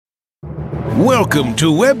Welcome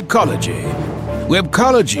to Webcology.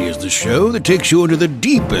 Webcology is the show that takes you into the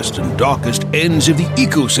deepest and darkest ends of the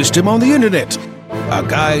ecosystem on the internet. Our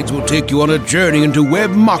guides will take you on a journey into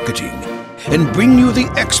web marketing and bring you the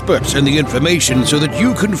experts and the information so that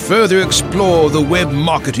you can further explore the web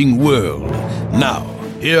marketing world. Now,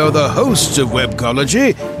 here are the hosts of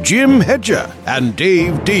Webcology, Jim Hedger and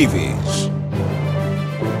Dave Davies.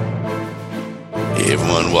 Hey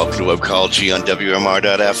everyone, welcome to Webcology on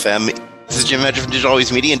WMR.fm. This is Jim Hedger from Digital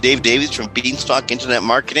Always Media and Dave Davies from Beanstalk Internet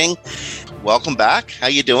Marketing. Welcome back. How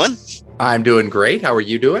you doing? I'm doing great. How are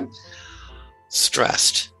you doing?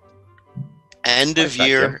 Stressed. End of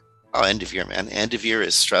year, man. End of year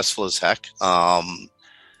is stressful as heck.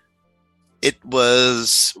 It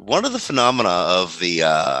was one of the phenomena of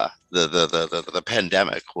the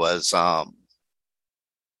pandemic was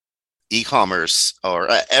e-commerce, or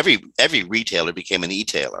every retailer became an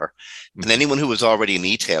e-tailer, and anyone who was already an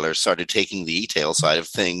e-tailer started taking the e-tail side of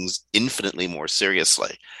things infinitely more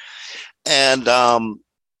seriously, and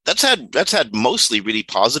that's had mostly really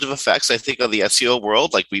positive effects, I think, on the SEO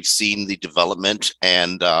world. Like, we've seen the development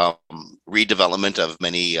and redevelopment of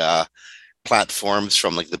many platforms,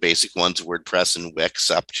 from like the basic ones, WordPress and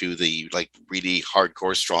Wix, up to the like really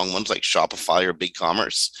hardcore strong ones like Shopify or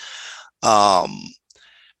BigCommerce.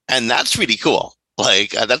 And that's really cool. Like,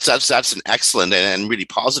 that's an excellent and really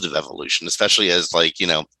positive evolution, especially as, like, you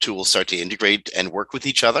know, tools start to integrate and work with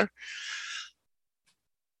each other.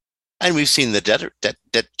 And we've seen the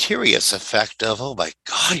deleterious effect of, oh my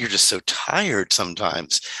God, you're just so tired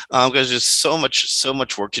sometimes, because there's so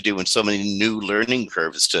much work to do and so many new learning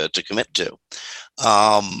curves to commit to.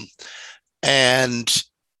 And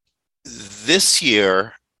this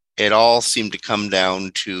year, it all seemed to come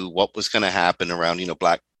down to what was going to happen around, you know,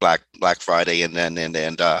 Black Friday and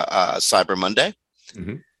Cyber Monday.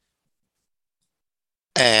 Mm-hmm.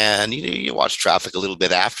 And you watch traffic a little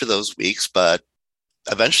bit after those weeks, but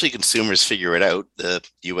eventually consumers figure it out. The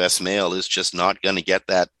U.S. mail is just not going to get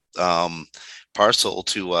that parcel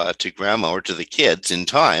to grandma or to the kids in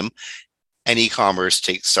time, and e-commerce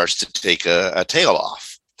starts to take a tail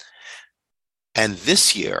off. And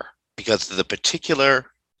this year, because of the particular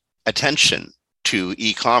attention to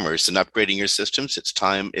e-commerce and upgrading your systems, it's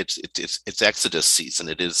time. It's Exodus season.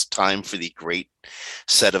 It is time for the great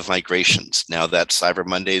set of migrations. Now that Cyber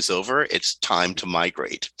Monday is over, it's time to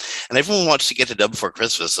migrate, and everyone wants to get it done before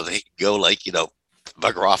Christmas so they can go, like, you know,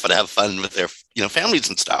 bugger off and have fun with their, you know, families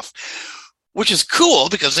and stuff, which is cool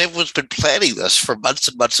because everyone's been planning this for months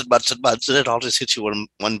and months and months and months, and it all just hits you in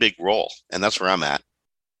one big roll, and that's where I'm at.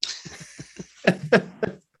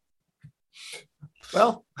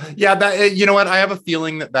 Well, yeah, that, you know what? I have a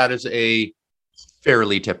feeling that is a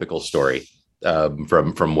fairly typical story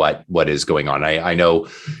from what is going on. I know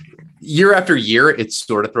year after year, it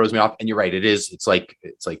sort of throws me off. And you're right, it is. It's like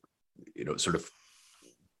you know, sort of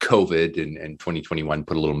COVID and 2021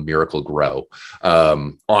 put a little Miracle Grow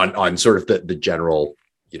on sort of the general,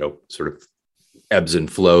 you know, sort of ebbs and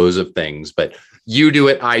flows of things. But you do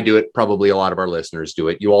it, I do it, probably a lot of our listeners do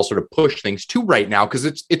it. You all sort of push things to right now because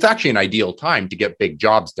it's actually an ideal time to get big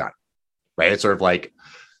jobs done, right? It's sort of like,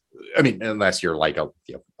 I mean, unless you're like,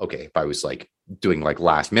 okay, if I was like doing like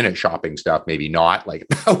last minute shopping stuff, maybe not, like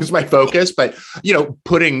that was my focus, but, you know,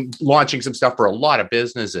 launching some stuff for a lot of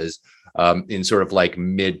businesses in sort of like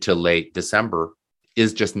mid to late December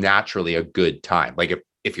is just naturally a good time. Like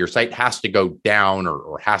if your site has to go down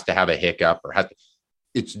or has to have a hiccup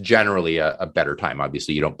it's generally a better time.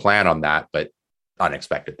 Obviously, you don't plan on that, but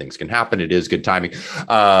unexpected things can happen. It is good timing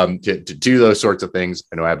to do those sorts of things.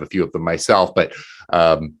 I know I have a few of them myself, but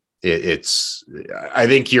I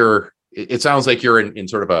think it sounds like you're in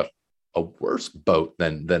sort of a worse boat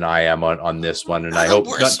than I am on this one. And I hope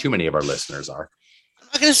not too many of our listeners are. I'm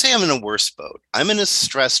not going to say I'm in a worse boat. I'm in a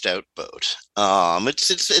stressed out boat.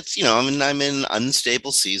 It's you know, I'm in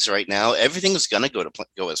unstable seas right now. Everything is going to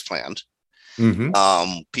go as planned. Mm-hmm.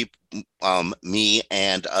 Me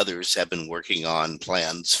and others have been working on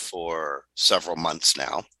plans for several months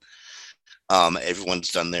now.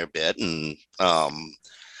 Everyone's done their bit, and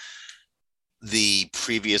the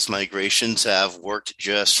previous migrations have worked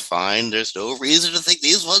just fine. There's no reason to think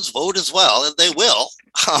these ones won't as well, and they will.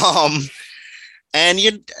 And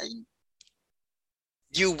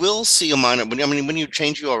you will see a minor. When you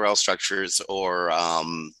change URL structures or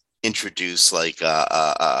introduce like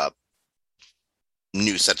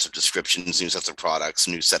new sets of descriptions, new sets of products,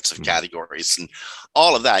 new sets of categories, and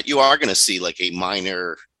all of that, you are going to see like a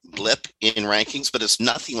minor blip in rankings, but it's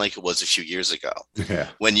nothing like it was a few years ago,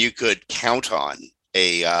 when you could count on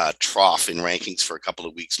a trough in rankings for a couple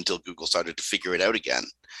of weeks until Google started to figure it out again.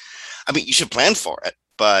 I mean, you should plan for it,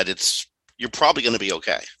 but you're probably going to be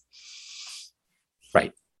okay.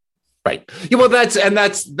 Right. Yeah, well, that's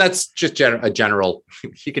just a general.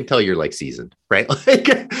 You can tell you're like seasoned, right? Like,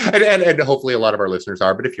 and hopefully a lot of our listeners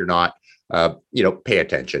are. But if you're not, pay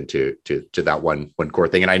attention to that one core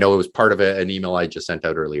thing. And I know it was part of an email I just sent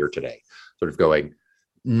out earlier today, sort of going,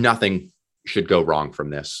 nothing should go wrong from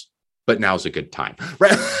this, but now's a good time,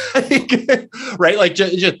 right? Right? Like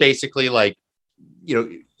just basically, like,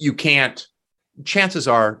 you can't. Chances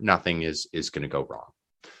are nothing is going to go wrong,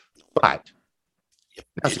 but.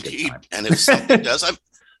 That's Indeed. And if something does,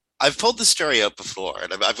 I've pulled the story out before,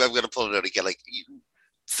 and I'm going to pull it out again. Like,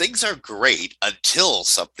 things are great until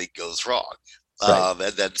something goes wrong, right.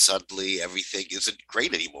 And then suddenly everything isn't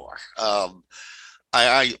great anymore.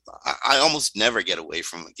 I almost never get away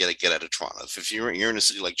from get out of Toronto. If you're in a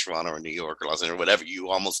city like Toronto or New York or Los Angeles or whatever, you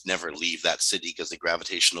almost never leave that city because the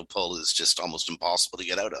gravitational pull is just almost impossible to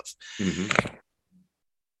get out of. Mm-hmm.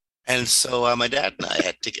 And so my dad and I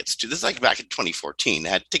had tickets to, this is like back in 2014,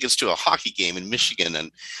 had tickets to a hockey game in Michigan,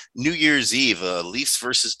 and New Year's Eve, Leafs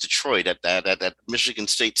versus Detroit at that Michigan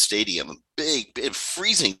State Stadium, a big,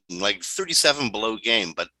 freezing, like 37 below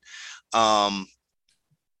game. But a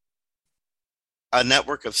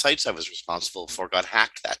network of sites I was responsible for got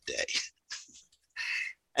hacked that day.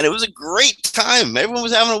 And it was a great time. Everyone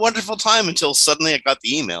was having a wonderful time until suddenly I got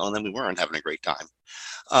the email, and then we weren't having a great time.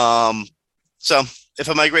 So if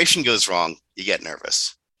a migration goes wrong, you get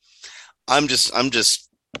nervous. I'm just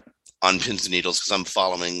on pins and needles because I'm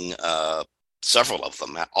following several of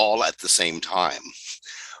them all at the same time.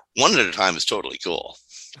 One at a time is totally cool.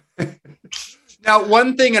 Now,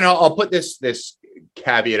 one thing, and I'll put this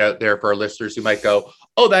caveat out there for our listeners who might go,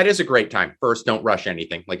 "Oh, that is a great time." First, don't rush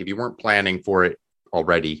anything. Like, if you weren't planning for it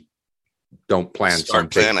already, don't plan some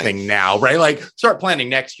big thing now, right? Like, start planning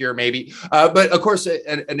next year, maybe. But of course,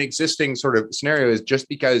 an existing sort of scenario is just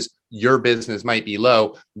because your business might be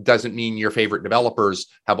low doesn't mean your favorite developers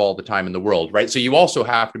have all the time in the world, right? So you also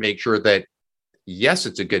have to make sure that, yes,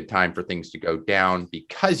 it's a good time for things to go down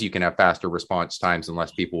because you can have faster response times and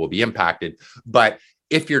less people will be impacted. But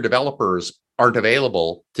if your developers aren't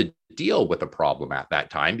available to deal with a problem at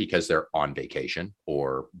that time because they're on vacation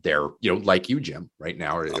or they're, like you, Jim, right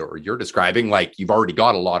now, or you're describing, like, you've already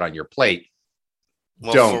got a lot on your plate.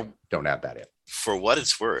 Well, don't add that in. For what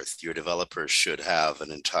it's worth, your developers should have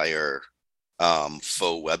an entire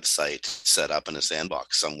faux website set up in a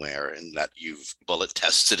sandbox somewhere, and that you've bullet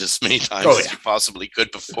tested as many times as you possibly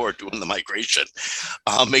could before doing the migration.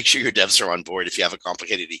 Make sure your devs are on board if you have a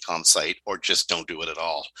complicated e-com site, or just don't do it at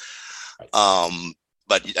all.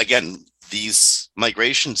 But again, these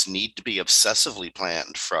migrations need to be obsessively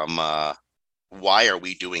planned from why are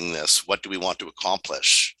we doing this? What do we want to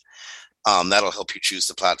accomplish? That'll help you choose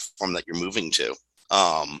the platform that you're moving to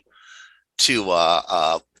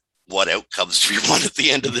what outcomes do we want at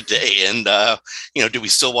the end of the day? And, do we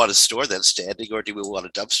still want to store that standing, or do we want a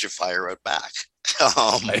dumpster fire out back?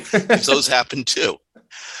 Those happen too.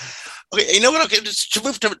 Okay, you know what? Okay, just to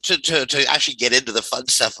move to actually get into the fun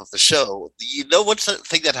stuff of the show. You know what's the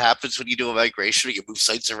thing that happens when you do a migration, or you move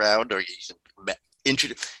sites around, or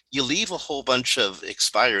you leave a whole bunch of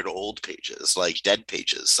expired old pages, like dead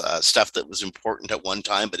pages, stuff that was important at one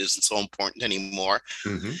time but isn't so important anymore.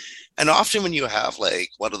 Mm-hmm. And often when you have like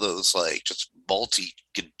one of those like just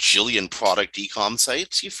multi-gajillion product e-com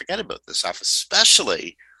sites, you forget about this stuff,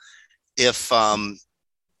 especially if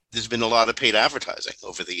there's been a lot of paid advertising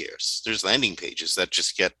over the years. There's landing pages that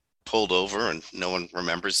just get pulled over and no one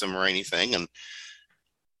remembers them or anything. And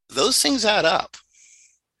those things add up.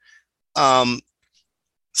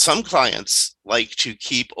 Some clients like to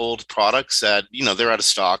keep old products that, they're out of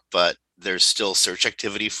stock, but there's still search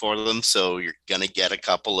activity for them. So you're going to get a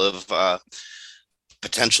couple of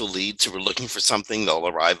potential leads who are looking for something. They'll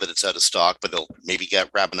arrive that it's out of stock, but they'll maybe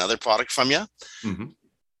grab another product from you. Mm-hmm.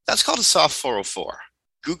 That's called a soft 404.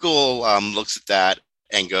 Google looks at that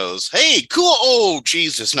and goes, "Hey, cool. Oh,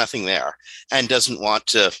 geez, there's nothing there," and doesn't want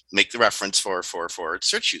to make the reference for its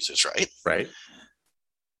search users, right? Right.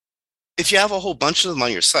 If you have a whole bunch of them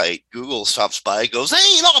on your site, Google stops by, goes,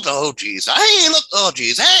 "Hey, look, oh, geez. Hey, look, oh,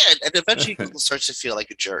 geez. Hey," and eventually Google starts to feel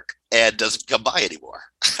like a jerk and doesn't come by anymore.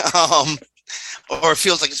 Or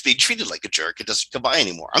feels like it's being treated like a jerk. It doesn't come by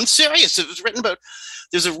anymore. I'm serious. It was written about.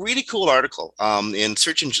 There's a really cool article in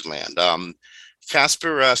Search Engine Land.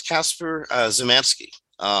 Kasper Zemansky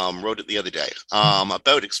wrote it the other day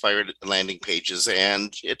about expired landing pages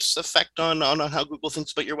and its effect on how Google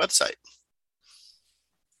thinks about your website.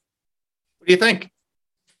 What do you think?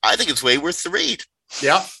 I think it's way worth the read.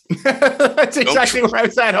 Yep. That's exactly where I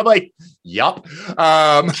was at. I'm like, yep.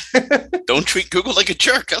 Don't treat Google like a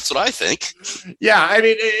jerk. That's what I think. Yeah. I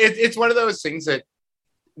mean, it's one of those things that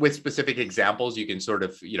with specific examples, you can sort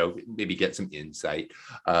of, maybe get some insight.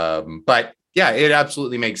 But yeah, it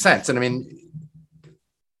absolutely makes sense. And I mean,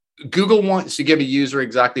 Google wants to give a user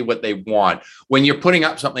exactly what they want when you're putting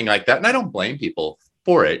up something like that. And I don't blame people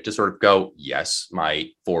for it to sort of go, yes, my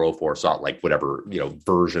 404 salt, like whatever,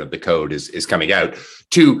 version of the code is coming out,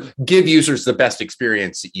 to give users the best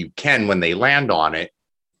experience that you can when they land on it.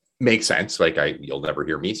 Makes sense. Like you'll never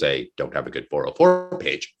hear me say, don't have a good 404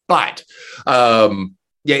 page, but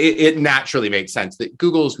it naturally makes sense that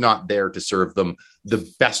Google's not there to serve them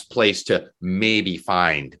the best place to maybe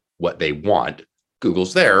find what they want.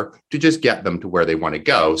 Google's there to just get them to where they want to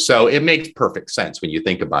go. So it makes perfect sense when you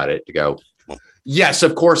think about it to go, yes,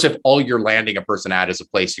 of course, if all you're landing a person at is a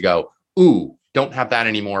place to go, ooh, don't have that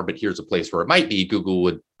anymore, but here's a place where it might be, Google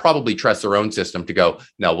would probably trust their own system to go,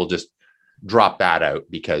 no, we'll just drop that out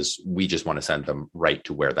because we just want to send them right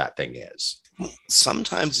to where that thing is.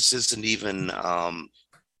 Sometimes this isn't even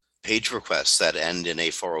page requests that end in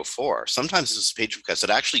a 404. Sometimes it's page requests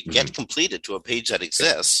that actually get completed to a page that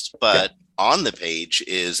exists, but on the page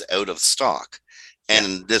is out of stock.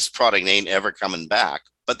 And this product ain't ever coming back.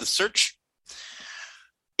 But the search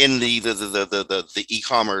in the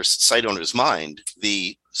e-commerce site owner's mind,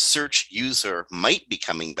 the search user might be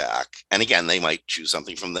coming back, and again, they might choose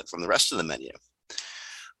something from the rest of the menu.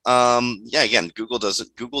 Again, Google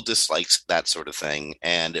doesn't. Google dislikes that sort of thing,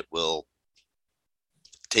 and it will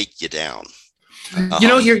take you down.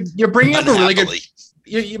 You're bringing up a really good.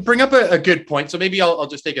 You bring up a good point. So maybe I'll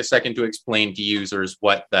just take a second to explain to users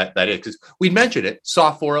what that is, because we mentioned it,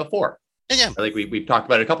 SOF 404. Yeah, I think we've talked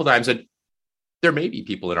about it a couple of times, and there may be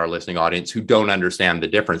people in our listening audience who don't understand the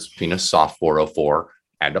difference between a SOF 404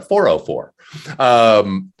 and a 404.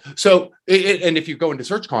 And if you go into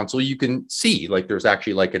Search Console, you can see there's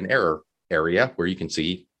actually an error area where you can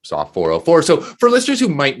see SOF 404. So for listeners who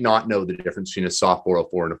might not know the difference between a SOF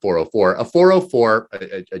 404 and a 404,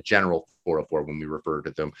 a general 404 when we refer to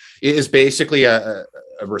them, is basically a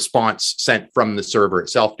response sent from the server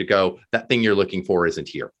itself to go, that thing you're looking for isn't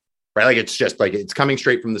here. Right? It's just it's coming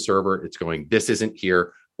straight from the server. It's going, this isn't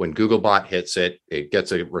here. When Googlebot hits it, it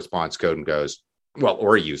gets a response code and goes,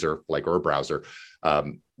 or a user, or a browser,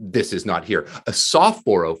 this is not here. A SOF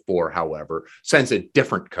 404, however, sends a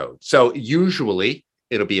different code. So usually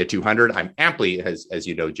it'll be a 200. I'm amply, as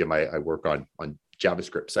you know, Jim, I work on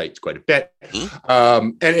JavaScript sites quite a bit.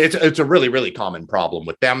 And it's a really, really common problem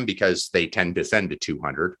with them because they tend to send to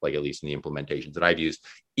 200, at least in the implementations that I've used,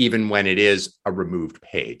 even when it is a removed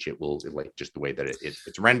page. It will, just the way that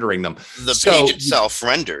it's rendering them. The page itself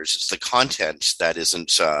renders. It's the content that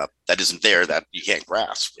isn't there that you can't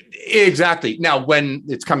grasp. Exactly. Now, when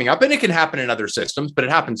it's coming up, and it can happen in other systems, but it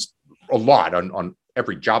happens a lot on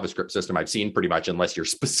every JavaScript system I've seen, pretty much, unless you're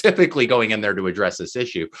specifically going in there to address this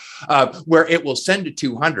issue, where it will send to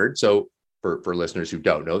 200. So for listeners who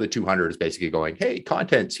don't know, the 200 is basically going, hey,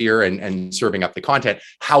 content's here, and serving up the content.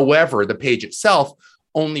 However, the page itself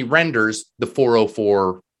only renders the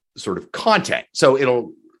 404 sort of content. So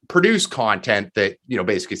it'll produce content that,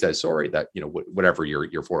 basically says, sorry, that, whatever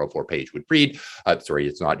your 404 page would read, sorry,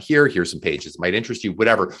 it's not here. Here's some pages that might interest you,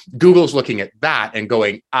 whatever. Google's looking at that and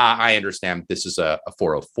going, I understand this is a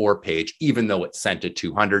 404 page, even though it's sent to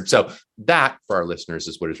 200. So that, for our listeners,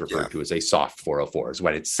 is what is referred to as a soft 404, is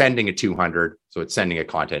when it's sending a 200. So it's sending a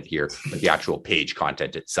content here, but the actual page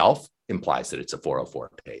content itself implies that it's a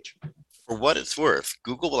 404 page. For what it's worth,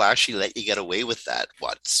 Google will actually let you get away with that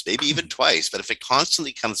once, maybe even twice. But if it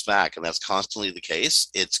constantly comes back, and that's constantly the case,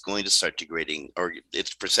 it's going to start degrading, or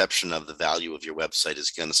its perception of the value of your website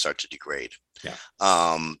is going to start to degrade. Yeah.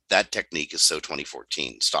 That technique is so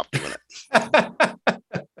 2014. Stop doing it.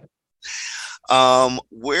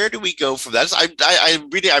 Where do we go from that? I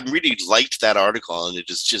really liked that article, and it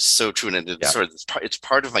is just so true. And it's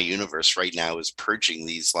part of my universe right now, is purging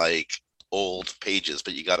these old pages,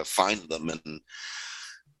 but you got to find them. And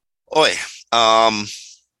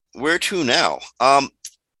where to now?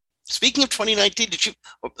 Speaking of 2019, did you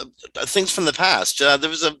things from the past? There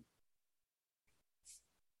was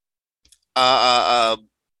a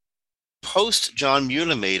post John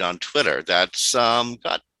Mueller made on Twitter that's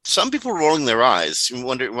got some people rolling their eyes,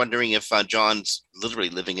 wondering if John's literally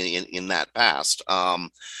living in that past.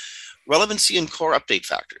 Relevancy and core update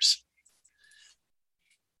factors.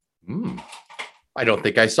 I don't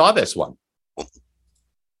think I saw this one. Well,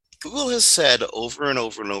 Google has said over and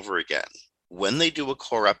over and over again, when they do a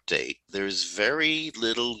core update, there's very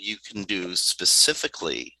little you can do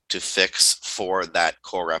specifically to fix for that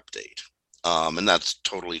core update. And that's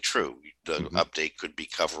totally true. The update could be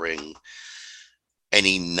covering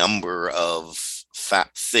any number of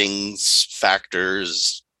things,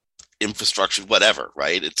 factors, infrastructure, whatever,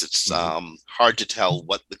 right? It's hard to tell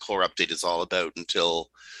what the core update is all about until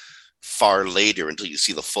far later, until you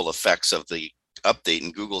see the full effects of the update.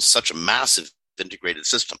 And Google's such a massive integrated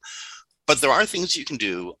system. But there are things you can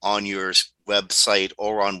do on your website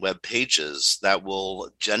or on web pages that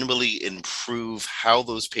will generally improve how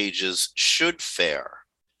those pages should fare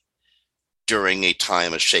during a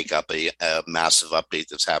time of shakeup, a massive update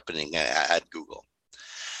that's happening at Google.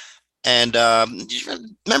 And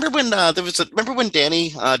remember when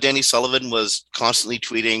Danny Sullivan was constantly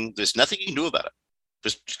tweeting, "There's nothing you can do about it.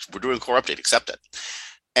 Just we're doing a core update, accept it."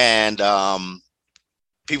 And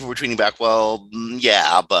people were tweeting back, "Well,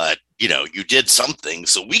 yeah, but you did something,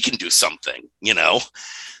 so we can do something." Right.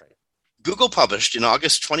 Google published in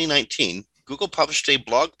August 2019. Google published a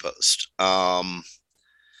blog post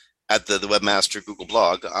at the Webmaster Google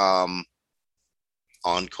blog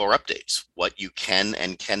on core updates, what you can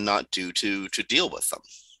and cannot do to deal with them.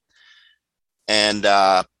 And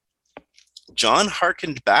John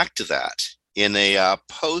hearkened back to that in a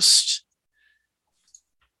post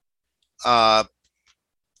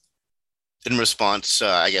in response,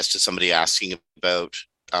 I guess, to somebody asking about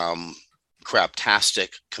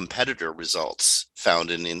craptastic competitor results found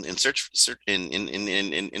in search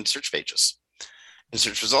pages, in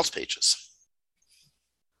search results pages.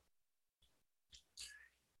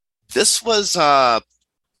 This was the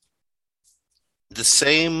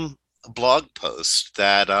same blog post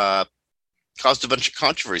that caused a bunch of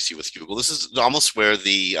controversy with Google. This is almost where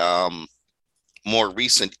the more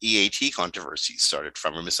recent EAT controversy started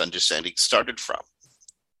from, or misunderstanding started from.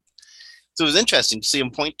 So it was interesting to see him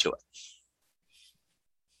point to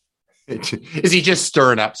it. Is he just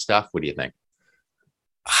stirring up stuff? What do you think?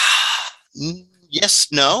 Yes,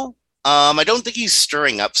 no. I don't think he's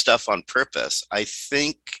stirring up stuff on purpose. I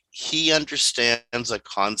think he understands a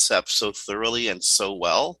concept so thoroughly and so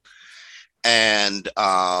well. And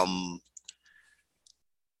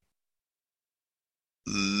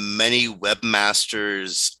many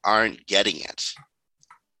webmasters aren't getting it.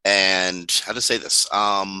 And how to say this?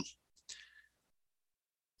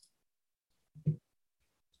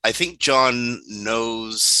 I think John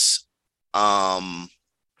knows,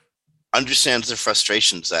 understands the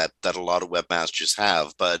frustrations that a lot of webmasters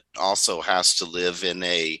have, but also has to live in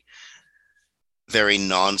a very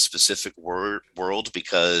non-specific world,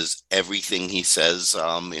 because everything he says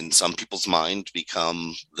in some people's mind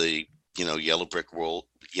become the yellow brick road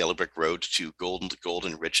to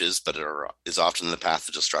golden riches, but is often the path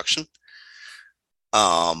to destruction.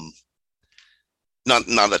 Not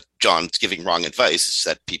that John's giving wrong advice, it's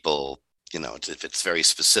that people, if it's very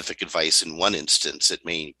specific advice in one instance, it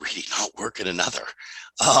may really not work in another.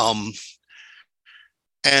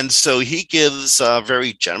 And so he gives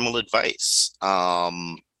very general advice.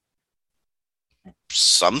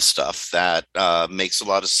 Some stuff that makes a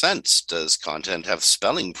lot of sense. Does content have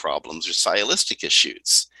spelling problems or stylistic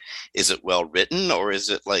issues? Is it well written, or is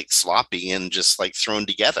it like sloppy and just like thrown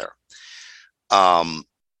together?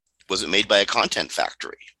 Was it made by a content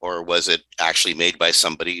factory, or was it actually made by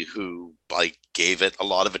somebody who gave it a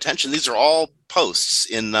lot of attention? These are all posts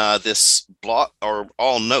in this blog, or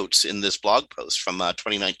all notes in this blog post from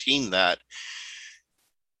 2019 that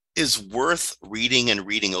is worth reading and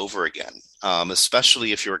reading over again,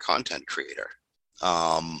 especially if you're a content creator.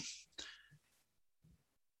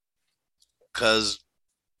 Because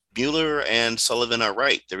Mueller and Sullivan are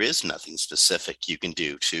right. There is nothing specific you can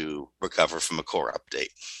do to recover from a core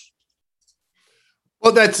update.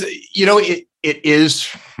 Well, that's, it is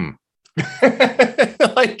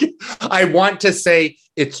I want to say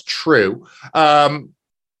it's true. But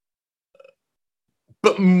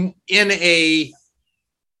in a,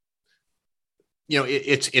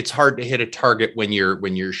 it's hard to hit a target when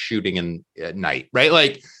you're shooting at night, right?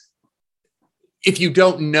 Like, if you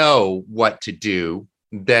don't know what to do,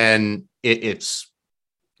 then it's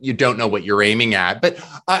you don't know what you're aiming at. But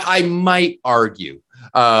I might argue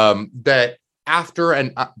that after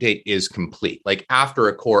an update is complete, like after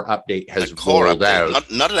a core update has rolled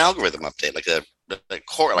out, not an algorithm update, like a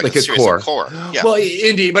core, like a core. Yeah. Well,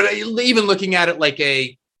 indeed, but even looking at it like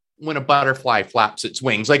when a butterfly flaps its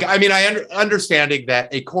wings, like, I mean, understanding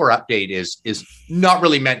that a core update is not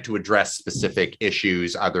really meant to address specific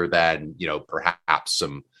issues other than, perhaps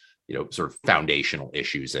some, sort of foundational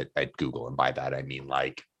issues at Google. And by that, I mean,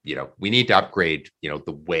 like, we need to upgrade,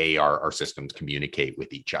 the way our systems communicate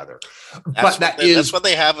with each other. That's what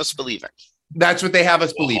they have us believing. That's what they have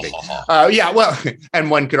us believing. Yeah, well, and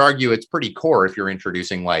one could argue it's pretty core if you're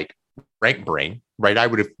introducing like rank brain, right? I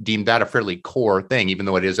would have deemed that a fairly core thing, even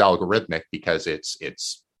though it is algorithmic, because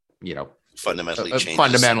it's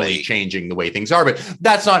fundamentally changing the way things are. But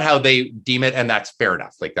that's not how they deem it, and that's fair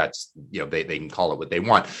enough. Like that's, they can call it what they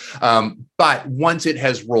want. But once it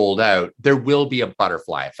has rolled out, there will be a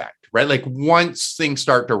butterfly effect, right? Like once things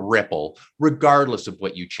start to ripple, regardless of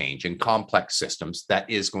what you change in complex systems, that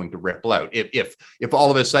is going to ripple out. If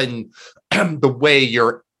all of a sudden the way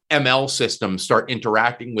your ML systems start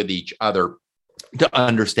interacting with each other to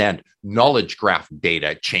understand knowledge graph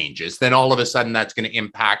data changes, then all of a sudden that's going to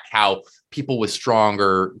impact how people with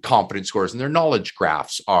stronger confidence scores in their knowledge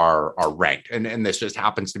graphs are ranked. And this just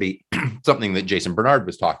happens to be something that Jason Bernard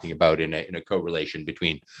was talking about in a correlation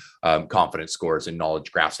between confidence scores and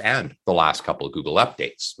knowledge graphs and the last couple of Google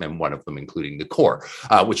updates, and one of them including the core,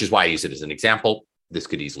 which is why I use it as an example. This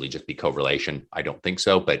could easily just be correlation. I don't think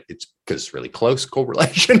so, but it's because it's really close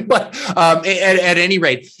correlation. But at any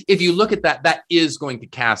rate, if you look at that, that is going to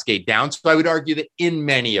cascade down. So I would argue that in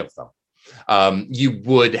many of them, you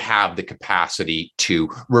would have the capacity to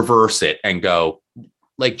reverse it and go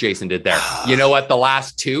like Jason did there. You know what? The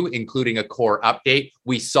last two, including a core update,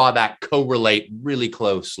 we saw that correlate really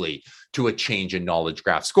closely to a change in knowledge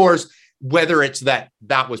graph scores. Whether it's that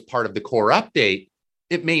was part of the core update,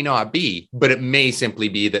 it may not be, but it may simply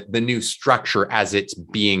be that the new structure as it's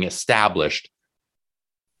being established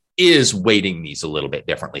is weighting these a little bit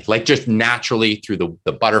differently. Like just naturally through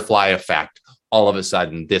the butterfly effect, all of a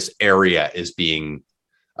sudden this area is being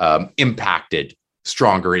impacted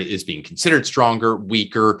stronger, is being considered stronger,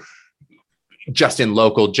 weaker, just in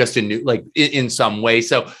local, just in new, like in some way.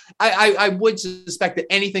 So I would suspect that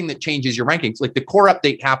anything that changes your rankings, like the core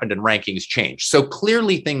update happened and rankings changed. So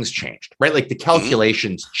clearly things changed, right? Like the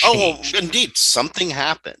calculations changed. Oh, indeed. Something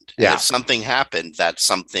happened. Yeah. And if something happened, that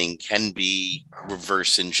something can be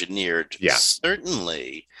reverse engineered. Yeah.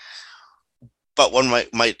 Certainly. But one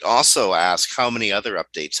might also ask how many other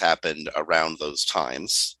updates happened around those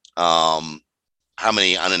times. How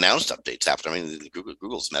many unannounced updates happened? I mean,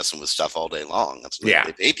 Google's messing with stuff all day long. That's why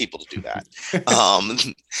they pay people to do that.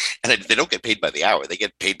 And they don't get paid by the hour; they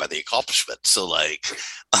get paid by the accomplishment. So, like,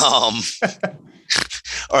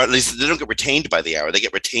 or at least they don't get retained by the hour; they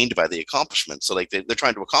get retained by the accomplishment. So, like, they're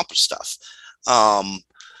trying to accomplish stuff. And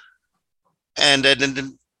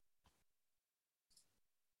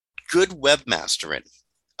good webmastering,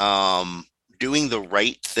 doing the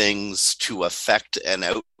right things to affect an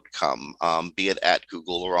outcome, be it at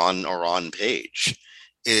Google or on page,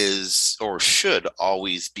 is or should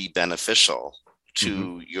always be beneficial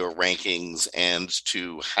to your rankings and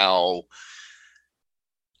to how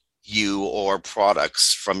you or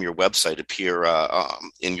products from your website appear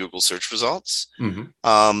in Google search results.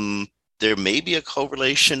 There may be a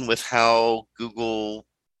correlation with how Google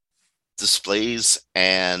displays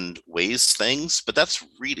and weighs things, but that's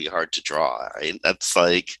really hard to draw. Right? That's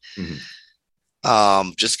like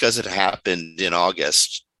just because it happened in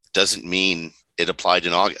August doesn't mean it applied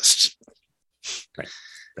in August. Right.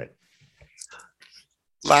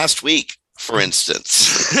 Last week, for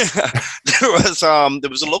instance, there was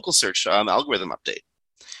a local search algorithm update,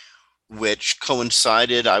 which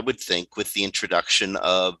coincided, I would think, with the introduction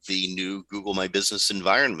of the new Google My Business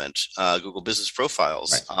environment, Google Business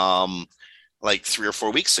Profiles, like 3 or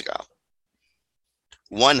 4 weeks ago.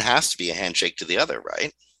 One has to be a handshake to the other,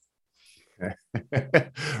 right?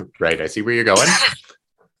 Right. I see where you're going.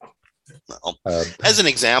 Well, as an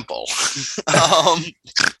example.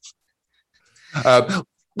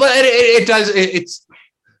 But it does.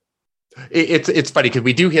 It's funny because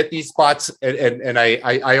we do hit these spots, and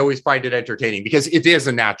I always find it entertaining because it is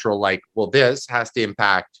a natural, like, well, this has to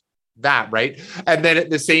impact that, right? And then at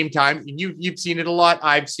the same time, you've seen it a lot.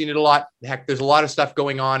 I've seen it a lot. Heck, there's a lot of stuff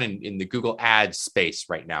going on in the Google Ads space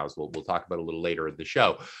right now, as we'll talk about a little later in the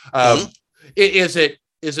show. Is it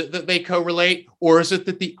that they correlate, or is it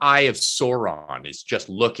that the eye of Sauron is just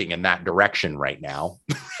looking in that direction right now?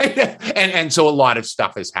 and so a lot of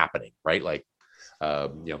stuff is happening, right? Like, I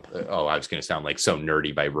was going to sound like so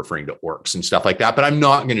nerdy by referring to orcs and stuff like that, but I'm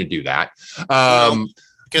not going to do that.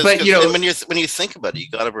 Because when you think about it, you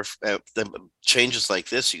got to changes like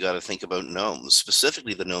this. You got to think about gnomes,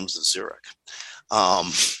 specifically the gnomes of Zurich,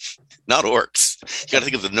 not orcs. You got to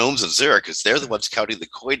think of the gnomes of Zurich because they're the ones counting the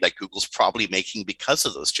coin that Google's probably making because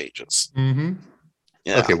of those changes.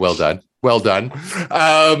 Yeah. Okay, well done. But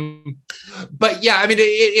yeah, I mean,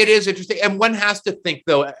 it is interesting. And one has to think,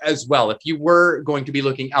 though, as well, if you were going to be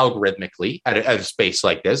looking algorithmically at a space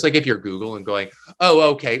like this, like if you're Google and going, oh,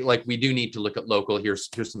 okay, like we do need to look at local, here's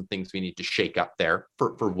some things we need to shake up there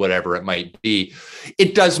for whatever it might be.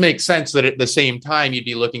 It does make sense that at the same time, you'd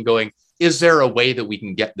be looking going, is there a way that we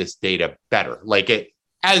can get this data better? Like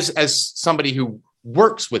as somebody who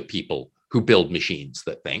works with people who build machines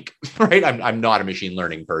that think, right? I'm not a machine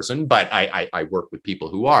learning person, but I work with people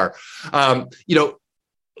who are,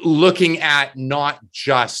 looking at not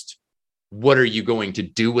just what are you going to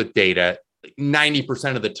do with data.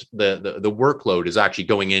 90% of the workload is actually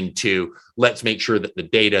going into, let's make sure that the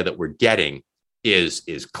data that we're getting is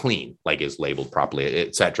clean, like is labeled properly,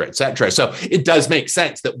 et cetera, et cetera. So it does make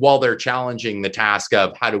sense that while they're challenging the task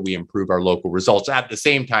of how do we improve our local results, at the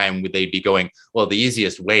same time, they'd be going, well, the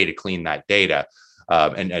easiest way to clean that data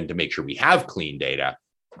and to make sure we have clean data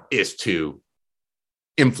is to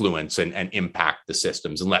influence and impact the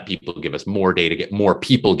systems and let people give us more data, get more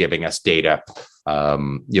people giving us data,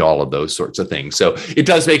 all of those sorts of things. So it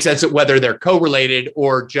does make sense that whether they're correlated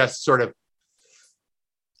or just sort of,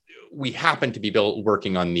 we happen to be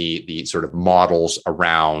working on the sort of models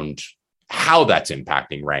around how that's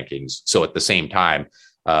impacting rankings. So at the same time,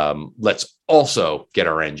 let's also get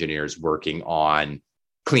our engineers working on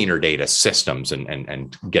cleaner data systems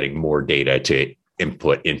and getting more data to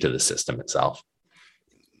input into the system itself.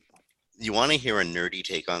 You want to hear a nerdy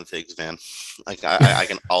take on things, man? Like I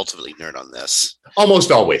can ultimately nerd on this. Almost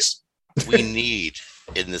always. We need,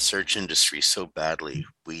 in the search industry so badly,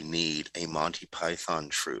 we need a Monty Python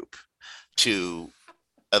troupe to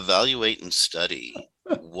evaluate and study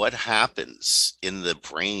what happens in the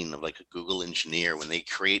brain of like a Google engineer when they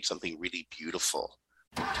create something really beautiful.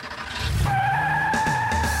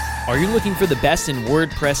 Are you looking for the best in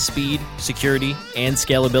WordPress speed, security, and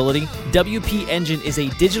scalability? WP Engine is a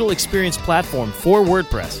digital experience platform for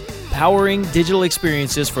WordPress, powering digital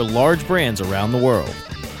experiences for large brands around the world.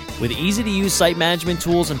 With easy-to-use site management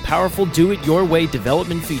tools and powerful do-it-your-way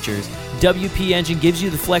development features, WP Engine gives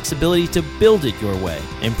you the flexibility to build it your way.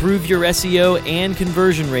 Improve your SEO and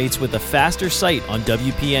conversion rates with a faster site on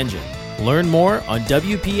WP Engine. Learn more on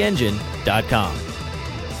WPEngine.com.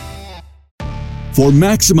 For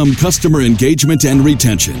maximum customer engagement and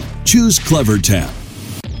retention, choose CleverTap.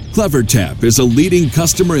 CleverTap is a leading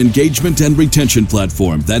customer engagement and retention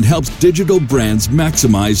platform that helps digital brands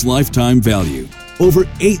maximize lifetime value. Over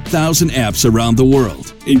 8,000 apps around the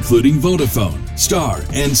world, including Vodafone, Star,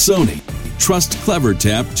 and Sony, trust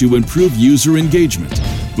CleverTap to improve user engagement,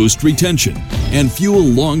 boost retention, and fuel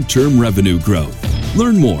long-term revenue growth.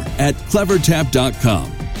 Learn more at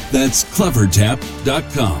clevertap.com. That's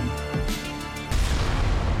clevertap.com.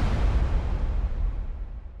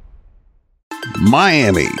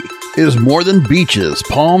 Miami is more than beaches,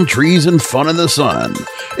 palm trees, and fun in the sun.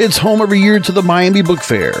 It's home every year to the Miami Book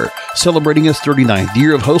Fair, celebrating its 39th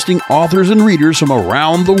year of hosting authors and readers from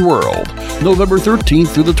around the world, November 13th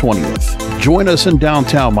through the 20th. Join us in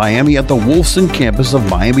downtown Miami at the Wolfson campus of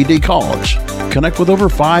Miami-Dade College. Connect with over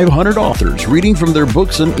 500 authors reading from their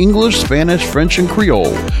books in English, Spanish, French, and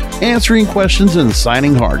Creole, answering questions and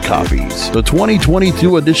signing hard copies. The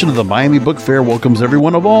 2022 edition of the Miami Book Fair welcomes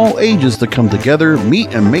everyone of all ages to come together,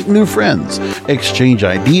 meet and make new friends, exchange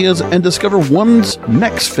ideas, and discover one's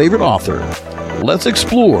next favorite author. Let's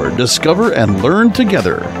explore, discover, and learn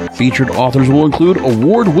together. Featured authors will include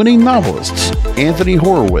award-winning novelists Anthony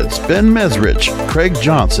Horowitz, Ben Mesrich, Craig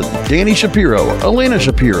Johnson, Danny Shapiro, Elena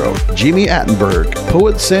Shapiro, Jimmy Attenberg,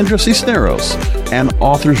 poet Sandra Cisneros, and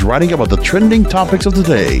authors writing about the trending topics of the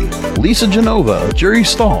day: Lisa Genova, Jerry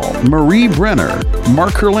Stahl, Marie Brenner,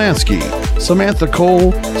 Mark Kurlansky, Samantha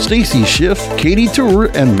Cole, Stacy Schiff, Katie Tour,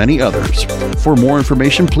 and many others. For more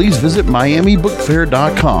information, please visit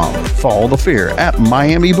MiamiBookFair.com. Follow the fair at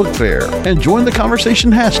Miami Book Fair and join the conversation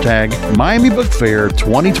hashtag Miami Book Fair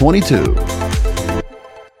 2022.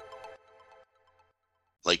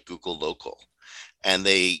 Like Google Local, and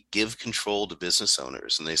they give control to business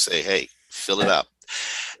owners and they say, hey, fill it up.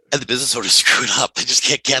 And the business owners screw it up. They just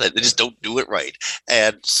can't get it. They just don't do it right.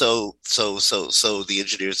 And so the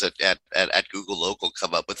engineers at Google Local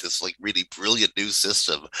come up with this like really brilliant new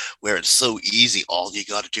system where it's so easy. All you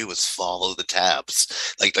got to do is follow the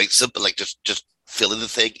tabs, like simple, like just fill in the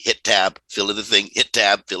thing, hit tab, fill in the thing, hit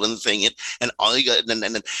tab, fill in the thing, and all you got, and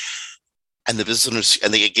the business owners,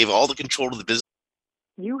 and they gave all the control to the business.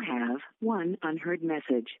 You have one unheard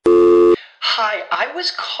message. Hi, I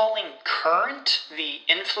was calling Current, the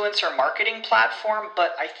influencer marketing platform,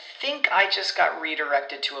 but I think I just got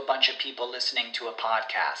redirected to a bunch of people listening to a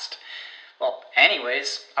podcast. Well,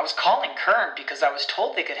 anyways, I was calling Current because I was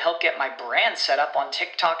told they could help get my brand set up on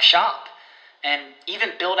TikTok Shop, and even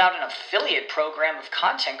build out an affiliate program of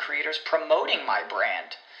content creators promoting my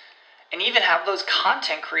brand, and even have those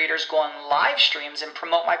content creators go on live streams and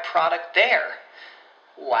promote my product there.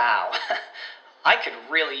 Wow, I could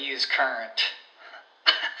really use Current.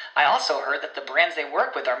 I also heard that the brands they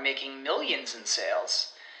work with are making millions in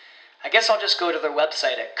sales. I guess I'll just go to their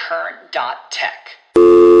website at current.tech.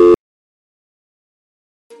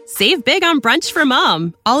 Save big on brunch for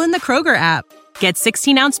mom, all in the Kroger app. Get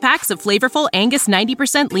 16-ounce packs of flavorful Angus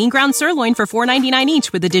 90% lean ground sirloin for $4.99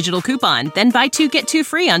 each with a digital coupon. Then buy 2, get 2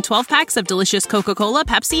 free on 12 packs of delicious Coca-Cola,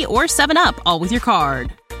 Pepsi, or 7-Up, all with your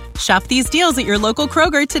card. Shop these deals at your local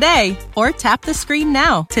Kroger today, or tap the screen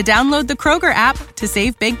now to download the Kroger app to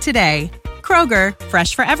save big today. Kroger,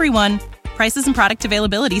 fresh for everyone. Prices and product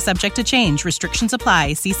availability subject to change. Restrictions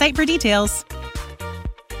apply. See site for details.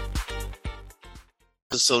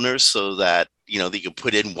 Business owners so that they could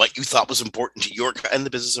put in what you thought was important to your, and the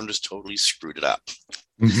business owners totally screwed it up.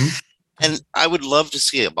 Mm-hmm. And I would love to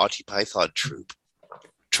see a Monty Python troupe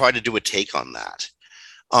try to do a take on that,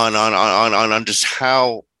 on just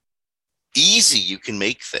how easy you can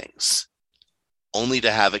make things, only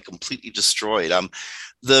to have it completely destroyed.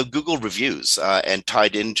 The Google reviews and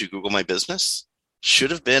tied into Google My Business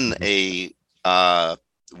should have been a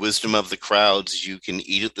wisdom of the crowds. You can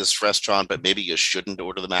eat at this restaurant, but maybe you shouldn't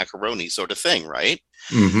order the macaroni sort of thing, right?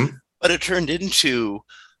 Mm-hmm. But it turned into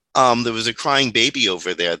there was a crying baby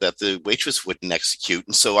over there that the waitress wouldn't execute,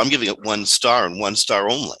 and so I'm giving it 1 star and 1 star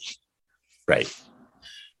only. Right.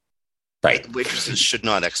 Waitresses should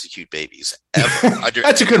not execute babies ever.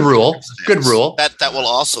 That's a good rule. Good rule. That will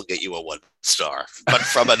also get you a 1 star, but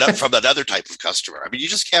from another type of customer. I mean, you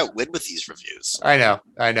just can't win with these reviews. I know.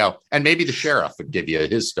 And maybe the sheriff would give you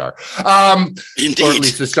his star. Indeed. Or at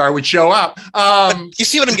least the star would show up. You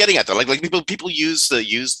see what I'm getting at, though? Like people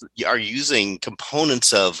are using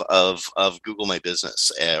components of Google My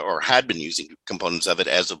Business, or had been using components of it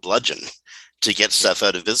as a bludgeon to get stuff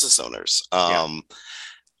out of business owners.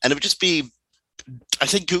 And it would just be, I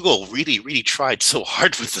think Google really, really tried so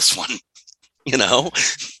hard with this one,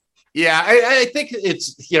 Yeah, I think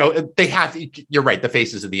it's, they have, you're right, the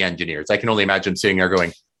faces of the engineers. I can only imagine sitting there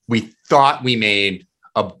going, we thought we made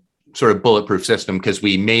a sort of bulletproof system because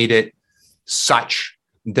we made it such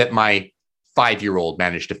that my 5-year-old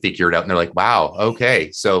managed to figure it out. And they're like, wow,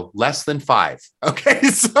 okay, so less than 5. Okay,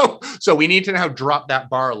 so we need to now drop that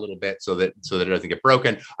bar a little bit so that it doesn't get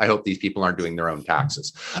broken. I hope these people aren't doing their own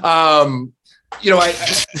taxes. But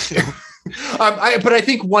I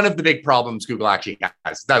think one of the big problems Google actually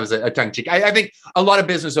has, that was a tongue cheek. I think a lot of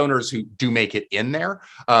business owners who do make it in there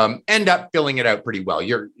end up filling it out pretty well.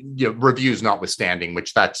 Your reviews notwithstanding,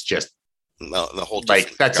 which that's just the whole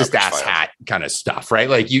that's just ass hat kind of stuff, right?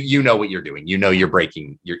 Like you know what you're doing. You're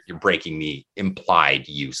breaking the implied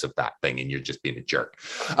use of that thing, and you're just being a jerk.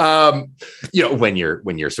 When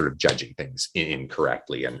you're sort of judging things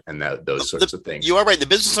incorrectly and those sorts of things. You are right. The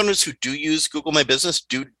business owners who do use Google My Business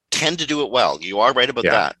do tend to do it well. You are right about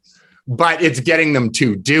that. But it's getting them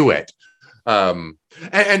to do it. And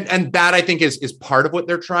that I think is part of what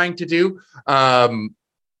they're trying to do.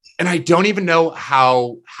 And I don't even know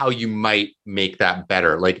how you might make that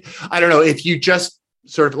better. Like, I don't know if you just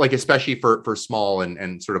sort of like, especially for small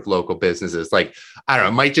and sort of local businesses, like, I don't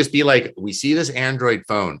know, it might just be like, we see this Android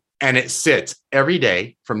phone and it sits every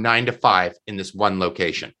day from 9 to 5 in this one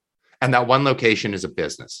location. And that one location is a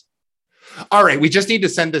business. All right, we just need to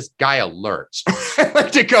send this guy alerts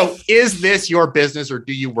to go, is this your business or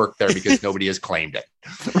do you work there because nobody has claimed it?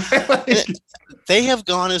 They have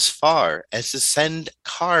gone as far as to send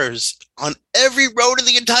cars on every road in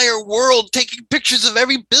the entire world, taking pictures of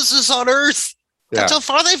every business on Earth. That's how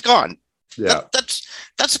far they've gone. Yeah,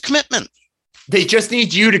 that's a commitment. They just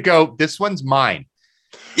need you to go, this one's mine.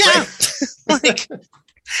 Yeah.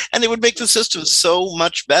 And it would make the system so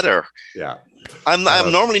much better. Yeah. I'm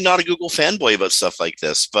normally not a Google fanboy about stuff like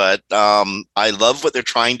this, but I love what they're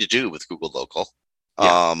trying to do with Google Local.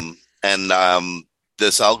 And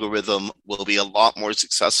this algorithm will be a lot more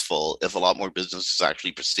successful if a lot more businesses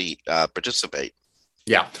actually participate.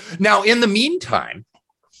 Yeah. Now, in the meantime,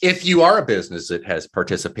 if you are a business that has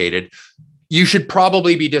participated, you should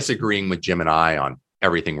probably be disagreeing with Jim and I on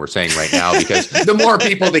everything we're saying right now, because the more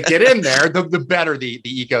people that get in there, the better the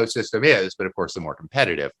ecosystem is. But of course, the more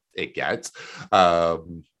competitive it gets.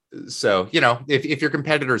 So, if your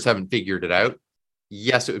competitors haven't figured it out,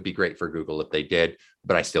 yes, it would be great for Google if they did,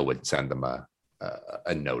 but I still wouldn't send them a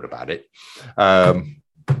note about it.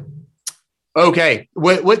 Okay.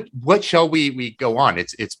 What shall we go on?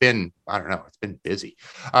 It's been, I don't know, it's been busy.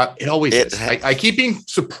 It always is. I keep being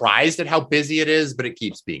surprised at how busy it is, but it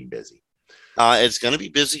keeps being busy. It's going to be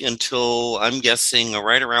busy until, I'm guessing,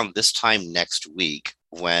 right around this time next week,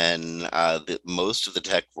 when most of the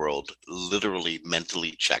tech world literally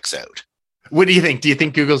mentally checks out. What do you think? Do you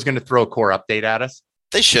think Google's going to throw a core update at us?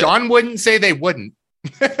 They should. John wouldn't say they wouldn't.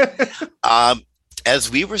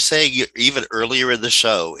 As we were saying even earlier in the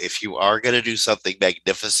show, if you are going to do something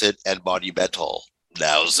magnificent and monumental,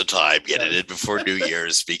 now's the time. Get it in before New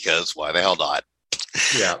Year's, because why the hell not?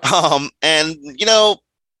 Yeah. And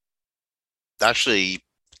actually,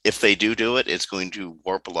 if they do it, it's going to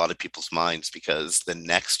warp a lot of people's minds, because the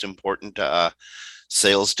next important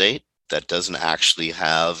sales date that doesn't actually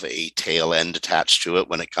have a tail end attached to it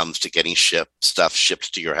when it comes to getting stuff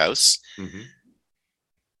shipped to your house. Mm-hmm.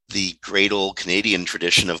 The great old Canadian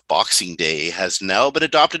tradition of Boxing Day has now been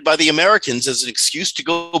adopted by the Americans as an excuse to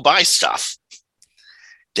go buy stuff.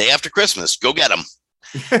 Day after Christmas, go get them.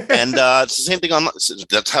 And it's the same thing on.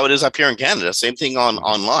 That's how it is up here in Canada. Same thing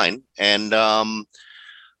online. And I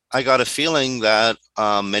got a feeling that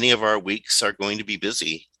many of our weeks are going to be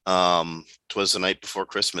busy. 'Twas the night before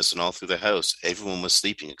Christmas, and all through the house, everyone was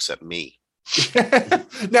sleeping except me.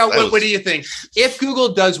 Now, what do you think? If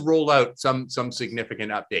Google does roll out some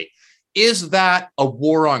significant update, is that a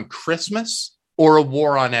war on Christmas or a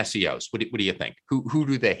war on SEOs? What do you think? Who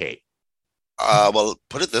do they hate? Well,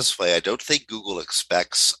 put it this way. I don't think Google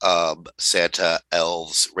expects Santa,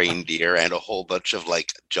 elves, reindeer, and a whole bunch of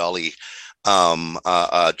like jolly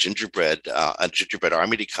a gingerbread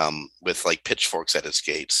army to come with like pitchforks at its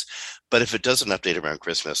gates. But if it does an update around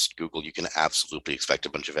Christmas, Google, you can absolutely expect a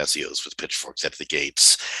bunch of SEOs with pitchforks at the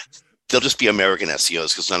gates. They'll just be American SEOs,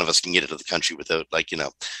 because none of us can get into the country without,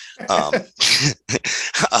 because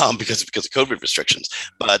of COVID restrictions.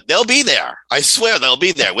 But they'll be there. I swear they'll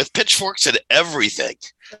be there with pitchforks and everything.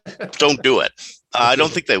 Don't do it. I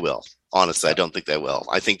don't think they will. Honestly, I don't think they will.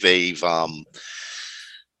 I think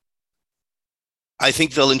I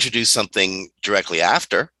think they'll introduce something directly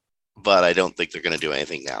after, but I don't think they're going to do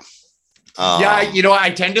anything now.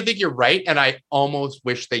 I tend to think you're right, and I almost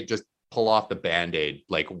wish they just pull off the Band-Aid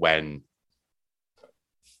like when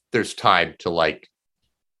there's time to like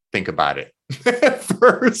think about it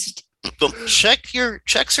first. But check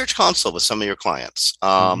Search Console with some of your clients.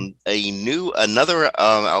 Another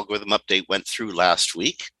algorithm update went through last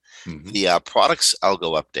week, the products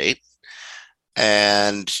algo update.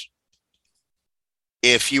 And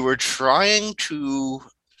if you were trying to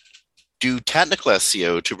do technical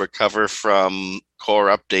SEO to recover from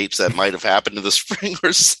core updates that might have happened in the spring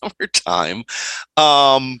or summertime,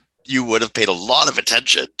 you would have paid a lot of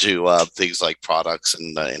attention to things like products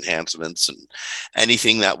and enhancements and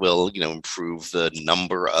anything that will, improve the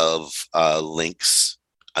number of links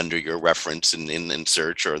under your reference in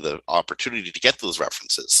search, or the opportunity to get those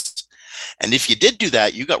references. And if you did do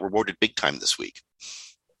that, you got rewarded big time this week.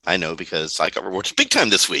 I know, because I got rewarded big time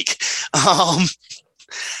this week.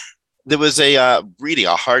 There was really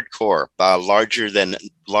a hardcore, larger than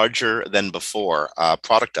before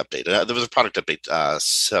product update. There was a product update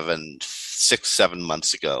 6-7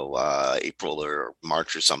 months ago, April or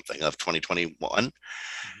March or something of 2021.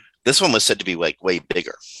 This one was said to be like way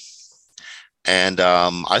bigger, and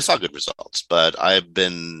I saw good results. But I've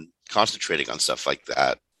been concentrating on stuff like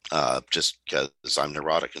that just because I'm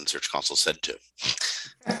neurotic, and Search Console said to.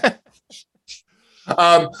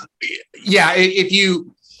 If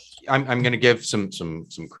you. I'm going to give some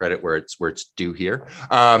credit where it's due here,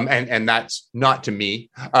 and that's not to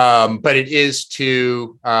me, but it is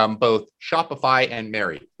to both Shopify and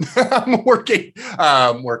Mary. I'm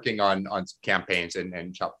working on some campaigns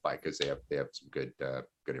and Shopify, because they have some good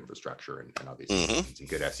infrastructure and obviously some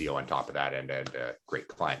good SEO on top of that, and a great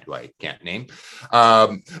client who I can't name.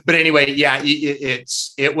 But anyway,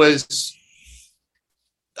 it was.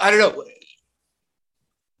 I don't know.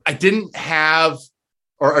 I didn't have.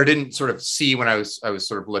 Or didn't sort of see when I was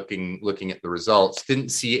sort of looking at the results, didn't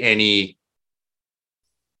see any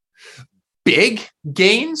big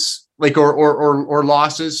gains, like or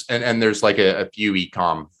losses. And there's like a few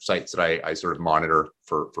e-com sites that I sort of monitor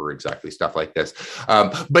for exactly stuff like this.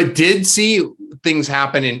 But did see things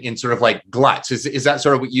happen in sort of like gluts. Is that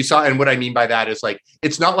sort of what you saw? And what I mean by that is, like,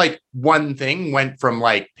 it's not like one thing went from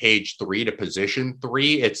like page 3 to position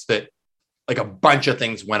 3. It's that like a bunch of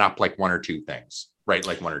things went up like one or two things. Right,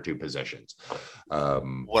 like one or two positions.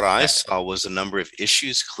 What I saw was a number of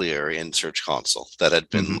issues clear in Search Console that had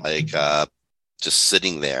been just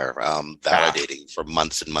sitting there validating for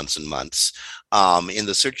months and months and months. In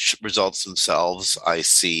the search results themselves, I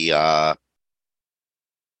see how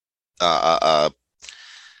to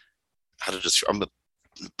describe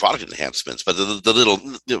product enhancements, but the little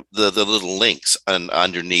links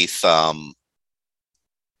underneath the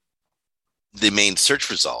main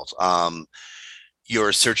search result.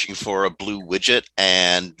 You're searching for a blue widget,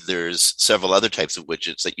 and there's several other types of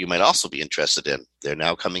widgets that you might also be interested in. They're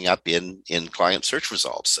now coming up in client search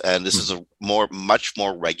results, and this is a much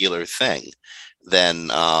more regular thing than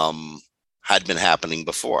how had been happening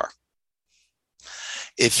before.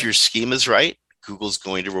 If your scheme is right, Google's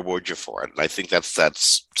going to reward you for it. And I think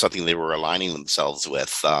that's something they were aligning themselves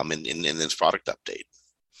with in this product update.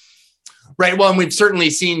 Right. Well, and we've certainly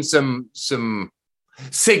seen some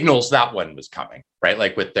signals that one was coming, right?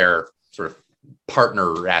 Like with their sort of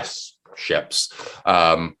partnerships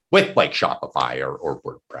with like Shopify or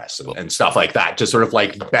WordPress and stuff like that to sort of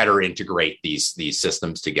like better integrate these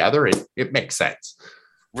systems together. It makes sense.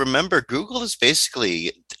 Remember, Google is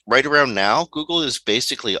basically right around now. Google is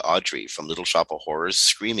basically Audrey from Little Shop of Horrors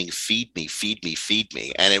screaming, "Feed me, feed me, feed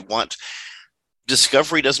me!" And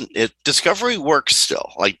Discovery Discovery works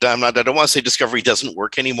still. Like I don't want to say Discovery doesn't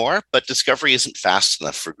work anymore, but Discovery isn't fast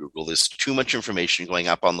enough for Google. There's too much information going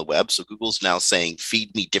up on the web, so Google's now saying,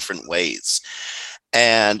 "Feed me different ways."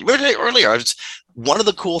 And earlier, one of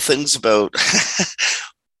the cool things about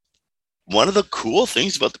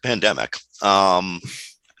the pandemic.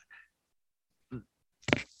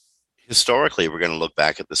 Historically, we're going to look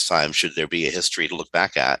back at this time, should there be a history to look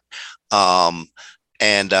back at,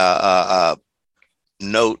 and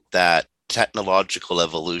note that technological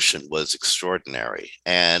evolution was extraordinary.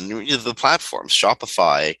 And the platforms,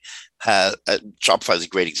 Shopify is a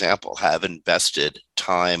great example, have invested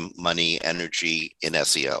time, money, energy in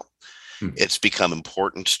SEO. It's become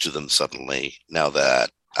important to them suddenly now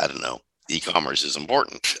that, I don't know, e-commerce is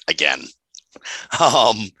important again.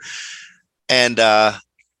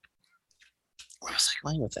 Where was I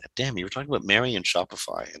going with that? Damn, you were talking about Mary and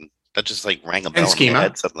Shopify, and that just like rang a bell in my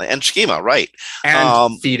head suddenly. And Schema, right?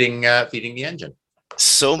 And feeding the engine.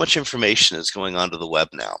 So much information is going onto the web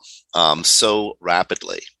now, so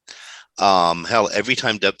rapidly. Hell, every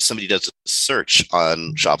time somebody does a search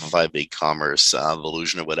on Shopify, BigCommerce,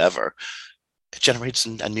 Volusion, or whatever, it generates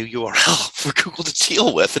a new URL for Google to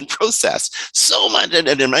deal with and process. So much, and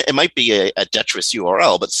it might be a detritus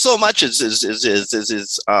URL, but so much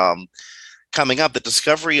is coming up that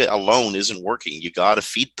Discovery alone isn't working. You got to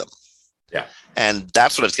feed them. Yeah. And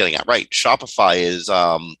that's what I was getting at. Right. Shopify is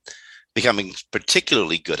becoming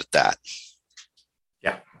particularly good at that.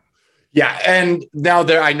 Yeah. Yeah. And now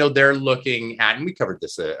I know they're looking at, and we covered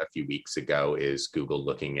this a few weeks ago, is Google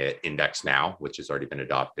looking at Index Now, which has already been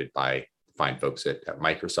adopted by fine folks at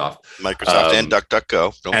Microsoft. And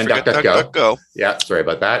DuckDuckGo. Don't forget DuckDuckGo. Yeah. Sorry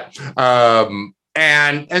about that.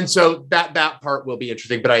 And so that part will be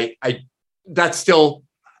interesting, but I that's still,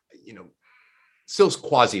 still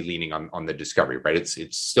quasi leaning on the Discovery, right?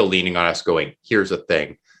 It's still leaning on us going, here's a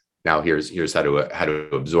thing. Now here's how to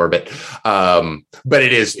absorb it. But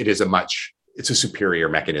it's a superior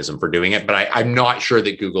mechanism for doing it. But I'm not sure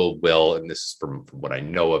that Google will, and this is from what I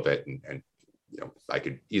know of it, and I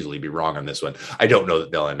could easily be wrong on this one. I don't know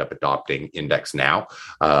that they'll end up adopting Index Now,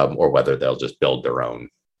 or whether they'll just build a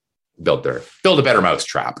better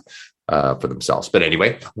mousetrap for themselves. But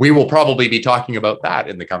anyway, we will probably be talking about that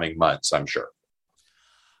in the coming months, I'm sure.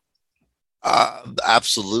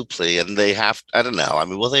 Absolutely. And they have, I don't know. I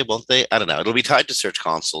mean, will they, won't they? I don't know. It'll be tied to Search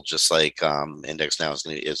Console, just like Index Now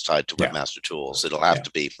is tied to Webmaster Tools. It'll have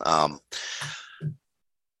to be.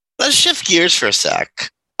 Let's shift gears for a sec.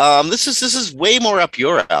 This is way more up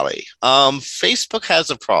your alley. Facebook has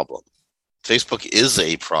a problem. Facebook is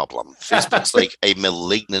a problem. Facebook's like a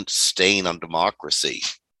malignant stain on democracy.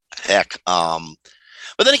 Heck.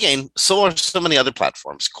 But then again, so are so many other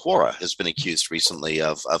platforms. Quora has been accused recently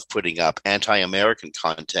of putting up anti-American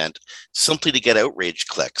content simply to get outrage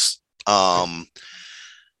clicks.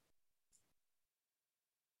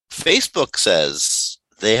 Facebook says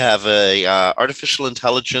they have a artificial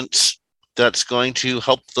intelligence that's going to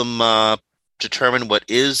help them determine what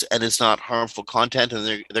is and is not harmful content, and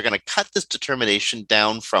they're going to cut this determination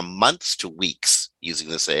down from months to weeks using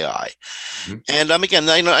this AI. Mm-hmm. And again,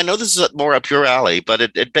 I know this is more up your alley, but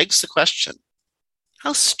it begs the question: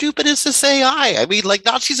 how stupid is this AI? I mean, like,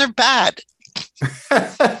 Nazis are bad.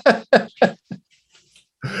 I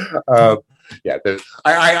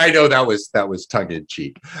know that was tongue in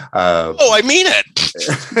cheek. I mean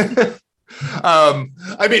it.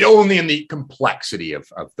 I mean, only in the complexity of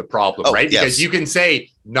the problem, right? Yes. Because you can say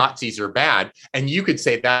Nazis are bad, and you could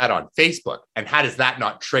say that on Facebook, and how does that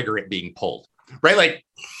not trigger it being pulled, right? Like,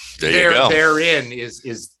 therein is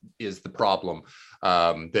the problem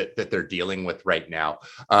that they're dealing with right now.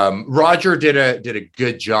 Roger did a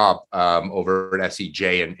good job over at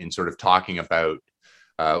SEJ in sort of talking about.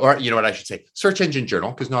 Or, you know what I should say, Search Engine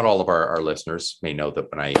Journal, because not all of our listeners may know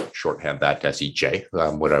that when I shorthand that SEJ,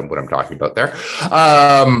 what I'm talking about there.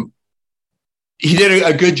 He did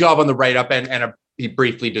a good job on the write-up, and he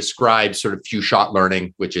briefly describes sort of few shot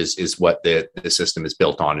learning, which is what the system is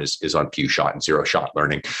built on, is on few shot and zero shot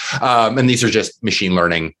learning. And these are just machine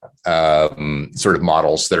learning sort of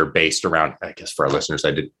models that are based around, I guess for our listeners,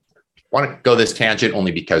 I did want to go this tangent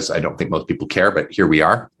only because I don't think most people care, but here we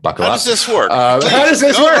are. Buckle up. How does this work? How does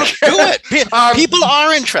this work? Do it. People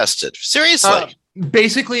are interested. Seriously.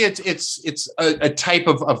 Basically, it's a type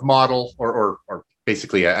of model or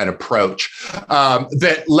basically an approach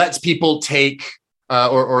that lets people take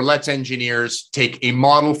or lets engineers take a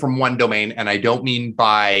model from one domain. And I don't mean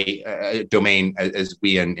by a domain as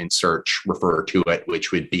we in search refer to it,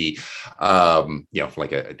 which would be,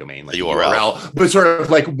 like a domain like URL, but sort of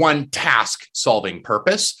like one task solving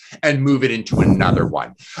purpose and move it into another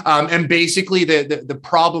one. And basically the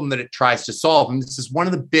problem that it tries to solve, and this is one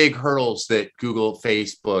of the big hurdles that Google,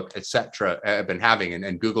 Facebook, et cetera, have been having.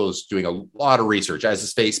 And Google is doing a lot of research, as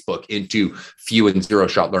is Facebook, into few and zero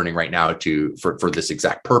shot learning right now for this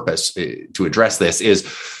exact purpose to address this, is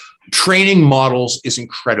training models is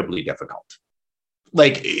incredibly difficult.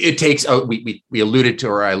 Like it takes, we alluded to,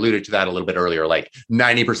 or I alluded to that a little bit earlier, like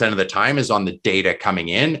 90% of the time is on the data coming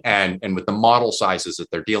in, and with the model sizes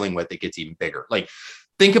that they're dealing with, it gets even bigger. Like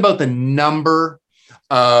think about the number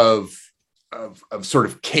of sort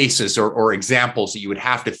of cases or examples that you would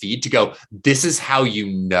have to feed to go, this is how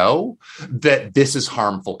you know that this is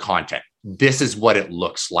harmful content. This is what it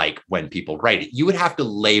looks like when people write it. You would have to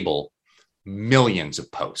label millions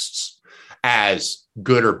of posts as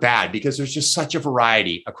good or bad, because there's just such a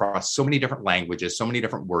variety across so many different languages, so many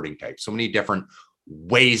different wording types, so many different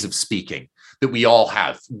ways of speaking that we all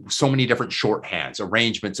have, so many different shorthands,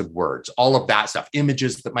 arrangements of words, all of that stuff,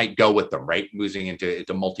 images that might go with them, right? Moving into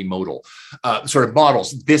multimodal sort of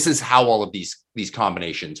models. This is how all of these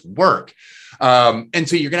combinations work. And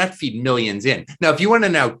so you're going to have to feed millions in. Now, if you want to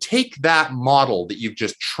now take that model that you've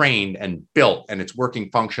just trained and built, and it's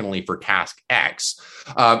working functionally for task X,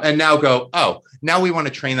 and now go, now we want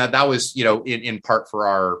to train that. That was, in part for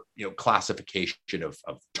our, classification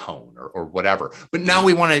of tone or whatever. But now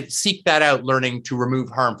we want to seek that out, learning to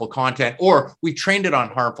remove harmful content, or we trained it on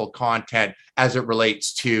harmful content as it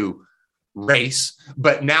relates to race.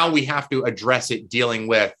 But now we have to address it dealing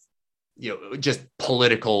with, just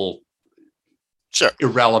political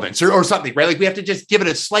irrelevance or something, right? Like we have to just give it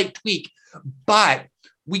a slight tweak, but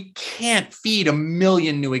we can't feed a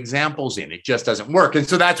million new examples in. It just doesn't work. And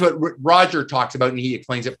so that's what Roger talks about, and he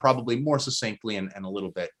explains it probably more succinctly and a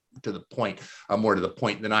little bit to the point, more to the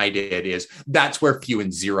point than I did, is that's where few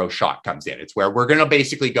and zero shot comes in. It's where we're going to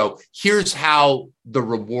basically go, here's how the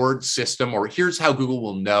reward system, or here's how Google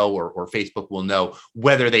will know, or Facebook will know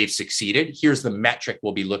whether they've succeeded. Here's the metric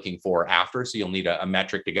we'll be looking for after. So you'll need a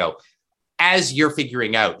metric to go, as you're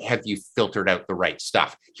figuring out, have you filtered out the right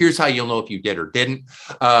stuff? Here's how you'll know if you did or didn't,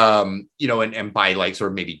 and by like sort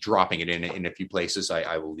of maybe dropping it in a few places,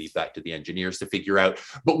 I will leave that to the engineers to figure out.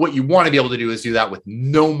 But what you want to be able to do is do that with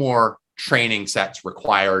no more training sets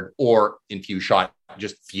required, or in few shot,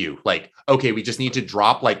 just few. Like, okay, we just need to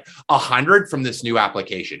drop like 100 from this new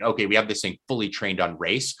application. Okay, we have this thing fully trained on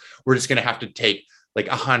race. We're just going to have to take like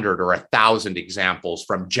 100 or 1,000 examples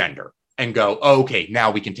from gender and go, okay, now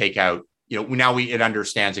we can take out, now it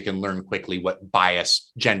understands, it can learn quickly what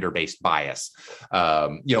bias, gender-based bias,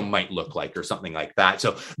 might look like, or something like that.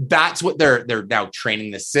 So that's what they're now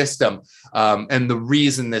training the system. And the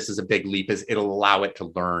reason this is a big leap is it'll allow it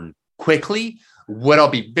to learn quickly. What I'll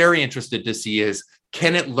be very interested to see is,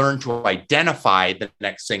 can it learn to identify the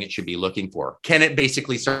next thing it should be looking for? Can it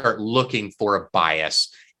basically start looking for a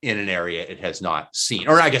bias in an area it has not seen?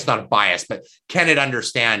 Or I guess not a bias, but can it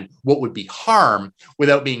understand what would be harm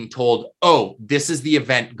without being told, oh, this is the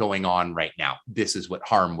event going on right now, this is what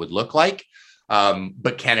harm would look like?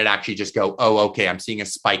 But can it actually just go, oh, okay, I'm seeing a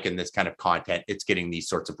spike in this kind of content, it's getting these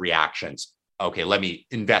sorts of reactions. Okay, let me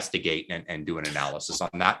investigate and do an analysis on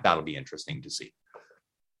that. That'll be interesting to see.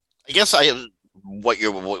 I guess what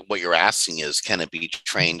you're asking is, can it be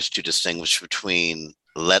trained to distinguish between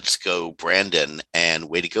let's go Brandon and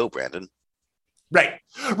way to go Brandon? Right.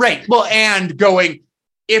 Well, and going,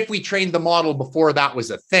 if we trained the model before that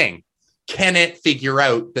was a thing, can it figure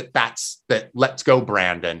out that let's go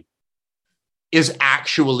Brandon is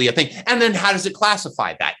actually a thing? And then how does it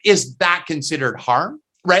classify that? Is that considered harm?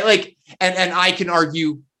 Right. Like, and I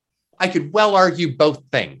could well argue both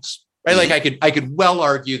things. Right. Like I could well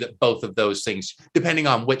argue that both of those things, depending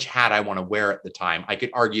on which hat I want to wear at the time, I could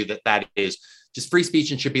argue that is just free speech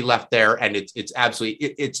and should be left there. And it's absolutely,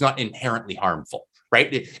 it's not inherently harmful,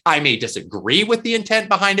 right? I may disagree with the intent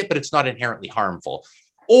behind it, but it's not inherently harmful.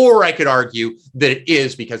 Or I could argue that it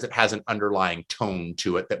is because it has an underlying tone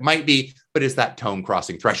to it that might be, but is that tone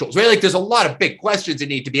crossing thresholds? Right? Like there's a lot of big questions that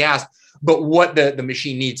need to be asked, but what the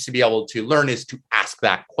machine needs to be able to learn is to ask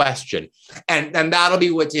that question. And that'll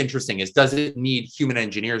be what's interesting is, does it need human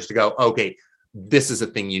engineers to go, okay, this is a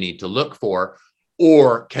thing you need to look for?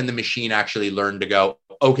 Or can the machine actually learn to go,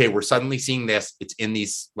 okay, we're suddenly seeing this, it's in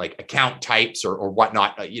these like account types or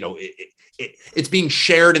whatnot, it's being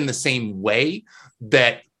shared in the same way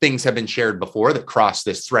that things have been shared before that cross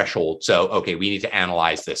this threshold. So, okay, we need to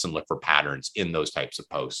analyze this and look for patterns in those types of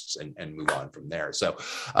posts and move on from there. So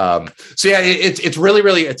yeah, it's really,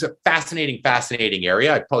 really, it's a fascinating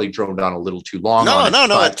area. I probably droned on a little too long. No.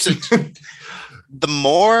 But the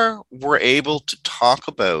more we're able to talk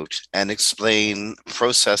about and explain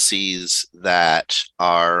processes that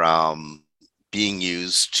are being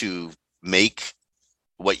used to make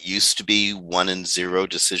what used to be 1 and 0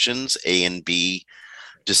 decisions, A and B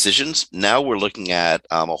decisions, now we're looking at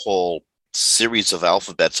a whole series of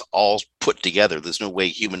alphabets all put together. There's no way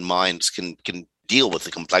human minds can deal with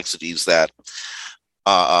the complexities that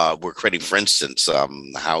we're creating. For instance,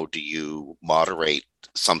 how do you moderate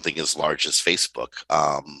something as large as Facebook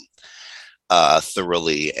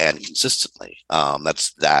thoroughly and consistently?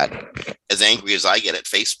 That's that. As angry as I get at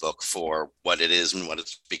Facebook for what it is and what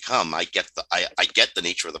it's become, I get the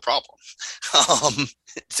nature of the problem.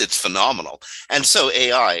 It's phenomenal, and so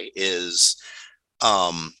AI is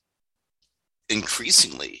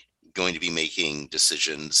increasingly going to be making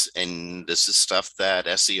decisions, and this is stuff that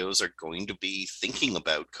SEOs are going to be thinking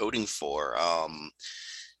about, coding for,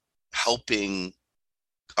 helping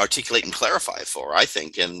articulate and clarify for, I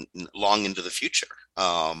think, and long into the future.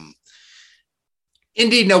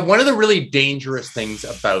 Indeed. Now, one of the really dangerous things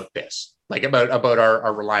about this, like about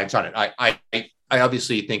our reliance on it, I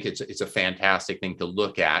obviously think it's a fantastic thing to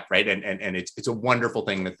look at, right? And it's a wonderful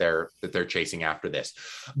thing that they're chasing after this.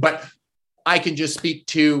 But I can just speak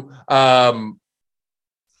to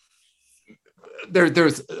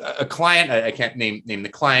there's a client, I can't name the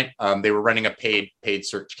client. They were running a paid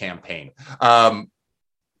search campaign.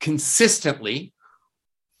 Consistently,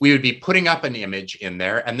 we would be putting up an image in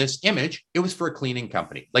there, and this image, it was for a cleaning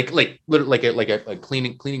company, like a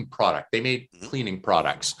cleaning product. They made cleaning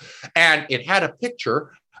products, and it had a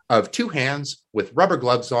picture of 2 hands with rubber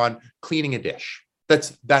gloves on cleaning a dish.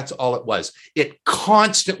 That's all it was. It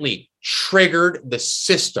constantly triggered the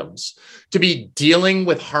systems to be dealing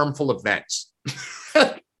with harmful events.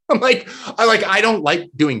 I don't like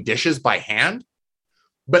doing dishes by hand,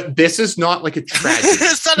 but this is not like a tragedy.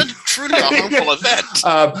 It's not a truly harmful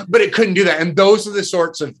event. But it couldn't do that. And those are the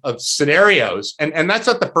sorts of scenarios. And that's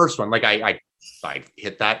not the first one. Like I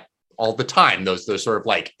hit that all the time. Those sort of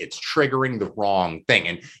like, it's triggering the wrong thing.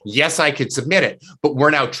 And yes, I could submit it, but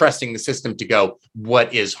we're now trusting the system to go,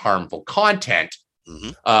 what is harmful content?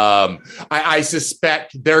 I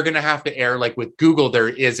suspect they're going to have to err. Like with Google, there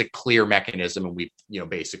is a clear mechanism, and we've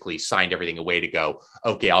basically signed everything away to go,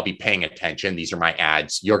 okay, I'll be paying attention. These are my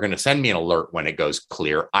ads. You're going to send me an alert when it goes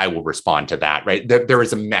clear. I will respond to that. Right? There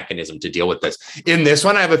is a mechanism to deal with this. In this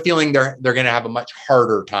one, I have a feeling they're going to have a much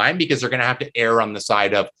harder time because they're going to have to err on the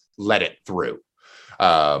side of let it through,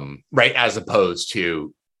 right? As opposed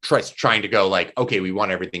to trying to go like, okay, we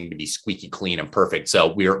want everything to be squeaky clean and perfect,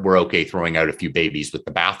 so we're okay throwing out a few babies with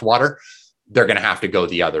the bathwater. They're going to have to go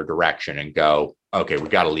the other direction and go, okay, we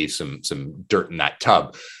got to leave some dirt in that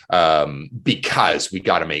tub, because we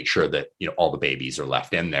got to make sure that all the babies are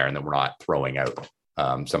left in there, and then we're not throwing out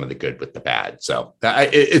some of the good with the bad. So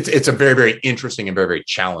it's a very, very interesting and very, very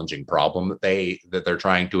challenging problem that they're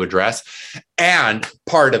trying to address, and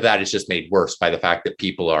part of that is just made worse by the fact that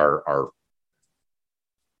people are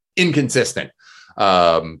inconsistent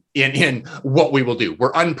in what we will do.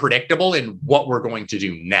 We're unpredictable in what we're going to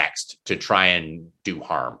do next to try and do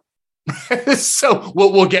harm. So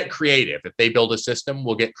we'll get creative. If they build a system,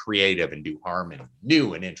 we'll get creative and do harm in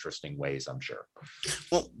new and interesting ways, I'm sure.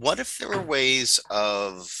 Well, what if there were ways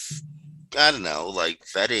of, I don't know, like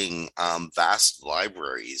vetting vast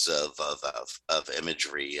libraries of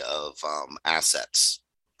imagery, of assets,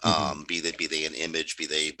 be they an image, be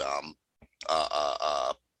they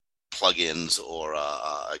plugins or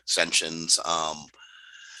extensions.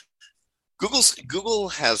 Google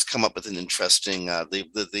has come up with an interesting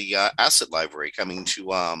the asset library coming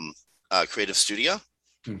to Creative Studio.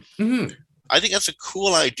 I think that's a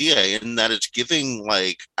cool idea in that it's giving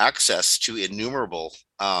like access to innumerable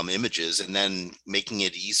images and then making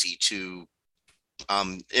it easy to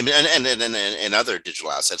and other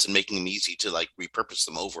digital assets, and making them easy to like repurpose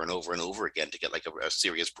them over and over and over again to get like a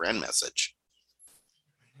serious brand message.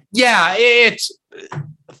 Yeah, it's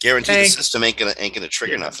guaranteed the system ain't gonna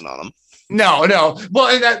trigger nothing on them. No. Well,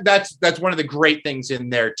 and that's one of the great things in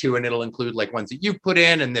there too, and it'll include like ones that you've put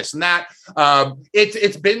in and this and that.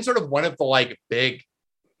 It's been sort of one of the like big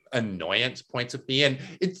annoyance points of me, and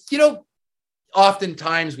it's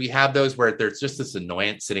oftentimes we have those where there's just this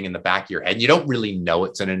annoyance sitting in the back of your head. You don't really know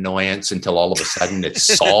it's an annoyance until all of a sudden it's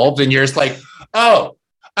solved, and you're just like, oh,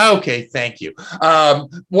 okay, thank you.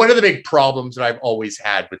 One of the big problems that I've always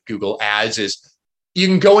had with Google Ads is you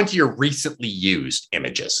can go into your recently used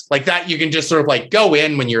images like that. You can just sort of like go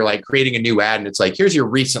in when you're like creating a new ad, and it's like, here's your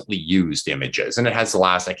recently used images. And it has the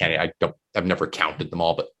last, I've never counted them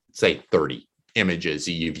all, but say 30 images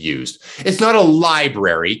that you've used. It's not a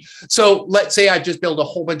library. So let's say I just build a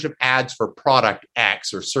whole bunch of ads for product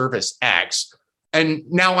X or service X. And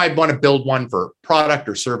now I want to build one for product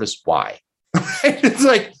or service Y. It's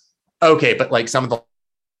like, okay, but like some of the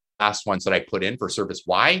last ones that I put in for service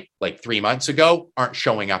Y, like 3 months ago, aren't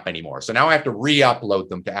showing up anymore. So now I have to re-upload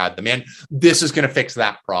them to add them in. This is going to fix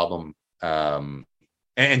that problem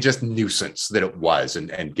and just nuisance that it was,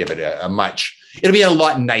 and give it it'll be a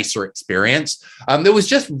lot nicer experience. It was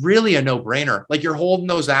just really a no-brainer. Like, you're holding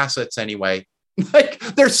those assets anyway. Like,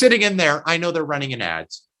 they're sitting in there. I know they're running in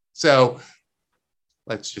ads. So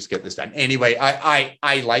let's just get this done. Anyway,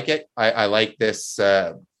 I like it. I like this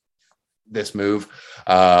move.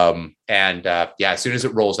 As soon as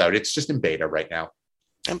it rolls out, it's just in beta right now.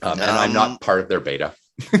 And I'm not part of their beta.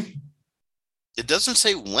 It doesn't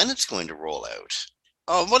say when it's going to roll out.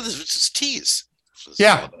 Oh, what is it? It's just tease.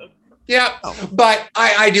 Yeah. Oh. But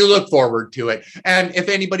I do look forward to it. And if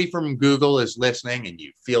anybody from Google is listening and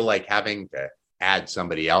you feel like having to add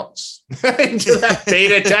somebody else into that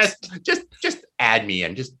beta test, just add me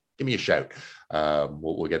and just give me a shout.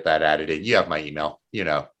 We'll get that added in. You have my email,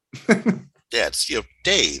 Yeah, it's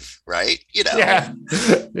Dave, right? Yeah.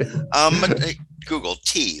 But Google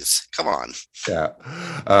tease. Come on. Yeah.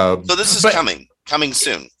 So this is coming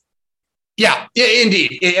soon. Yeah,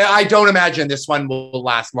 indeed. I don't imagine this one will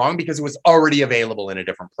last long because it was already available in a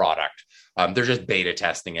different product. They're just beta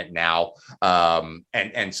testing it now.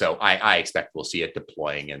 And so I expect we'll see it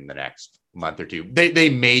deploying in the next month or two. They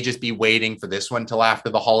may just be waiting for this one till after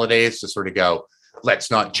the holidays to sort of go, let's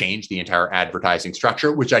not change the entire advertising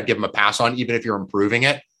structure, which I'd give them a pass on, even if you're improving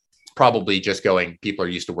it. Probably just going, people are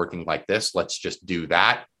used to working like this. Let's just do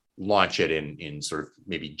that. Launch it in sort of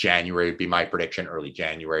maybe January would be my prediction, early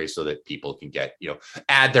January, so that people can get,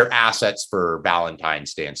 add their assets for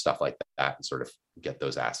Valentine's Day and stuff like that, and sort of get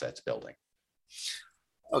those assets building.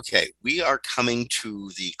 Okay, we are coming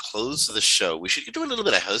to the close of the show. We should do a little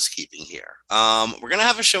bit of housekeeping here. We're going to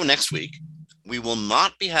have a show next week. We will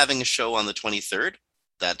not be having a show on the 23rd.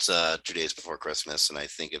 That's 2 days before Christmas, and I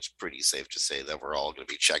think it's pretty safe to say that we're all going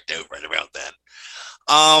to be checked out right around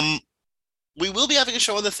then. We will be having a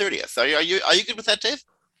show on the 30th. Are you good with that, Dave?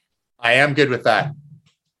 I am good with that.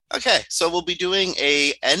 Okay, so we'll be doing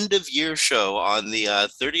a end of year show on the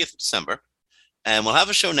 30th of December, and we'll have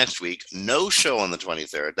a show next week. No show on the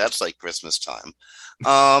 23rd. That's like Christmas time.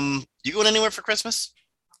 You going anywhere for Christmas?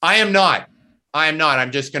 I am not.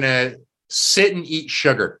 I'm just going to sit and eat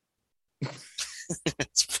sugar.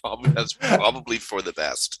 That's probably for the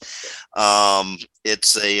best.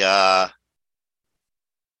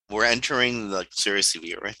 We're entering we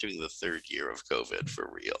are entering the third year of COVID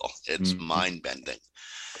for real. It's mind-bending.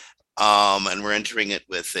 And we're entering it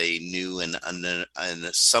with a new and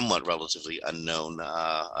a somewhat relatively unknown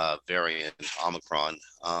variant, Omicron.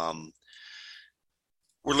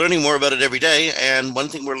 We're learning more about it every day. And one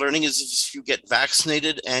thing we're learning is if you get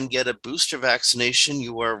vaccinated and get a booster vaccination,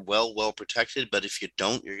 you are well protected. But if you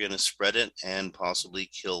don't, you're going to spread it and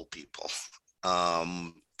possibly kill people.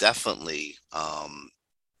 Definitely.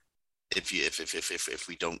 If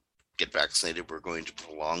we don't get vaccinated, we're going to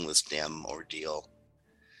prolong this damn ordeal.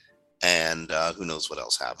 And who knows what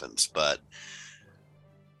else happens. But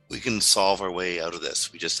we can solve our way out of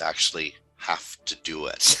this. We just actually have to do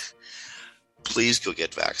it. Please go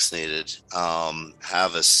get vaccinated.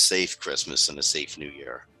 Have a safe Christmas and a safe New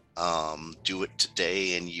Year. Do it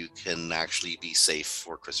today and you can actually be safe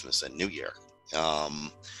for Christmas and New Year.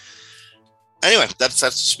 Anyway, that's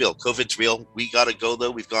the spiel. COVID's real. We got to go,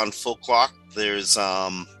 though. We've gone full clock. There's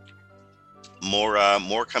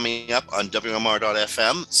more coming up on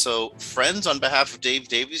WMR.fm. So, friends, on behalf of Dave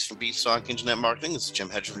Davies from Beanstalk Internet Marketing, this is Jim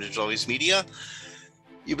Hedger from Digital Always Media.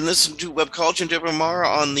 You've been listening to Webcology and WMR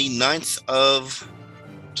on the 9th of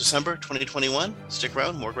December, 2021. Stick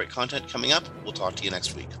around. More great content coming up. We'll talk to you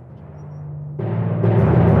next week.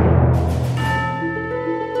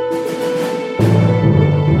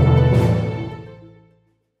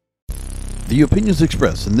 The opinions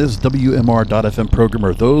expressed in this WMR.FM program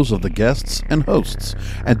are those of the guests and hosts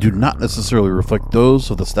and do not necessarily reflect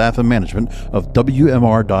those of the staff and management of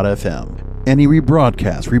WMR.FM. Any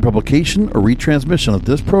rebroadcast, republication, or retransmission of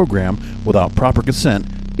this program without proper consent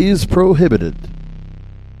is prohibited.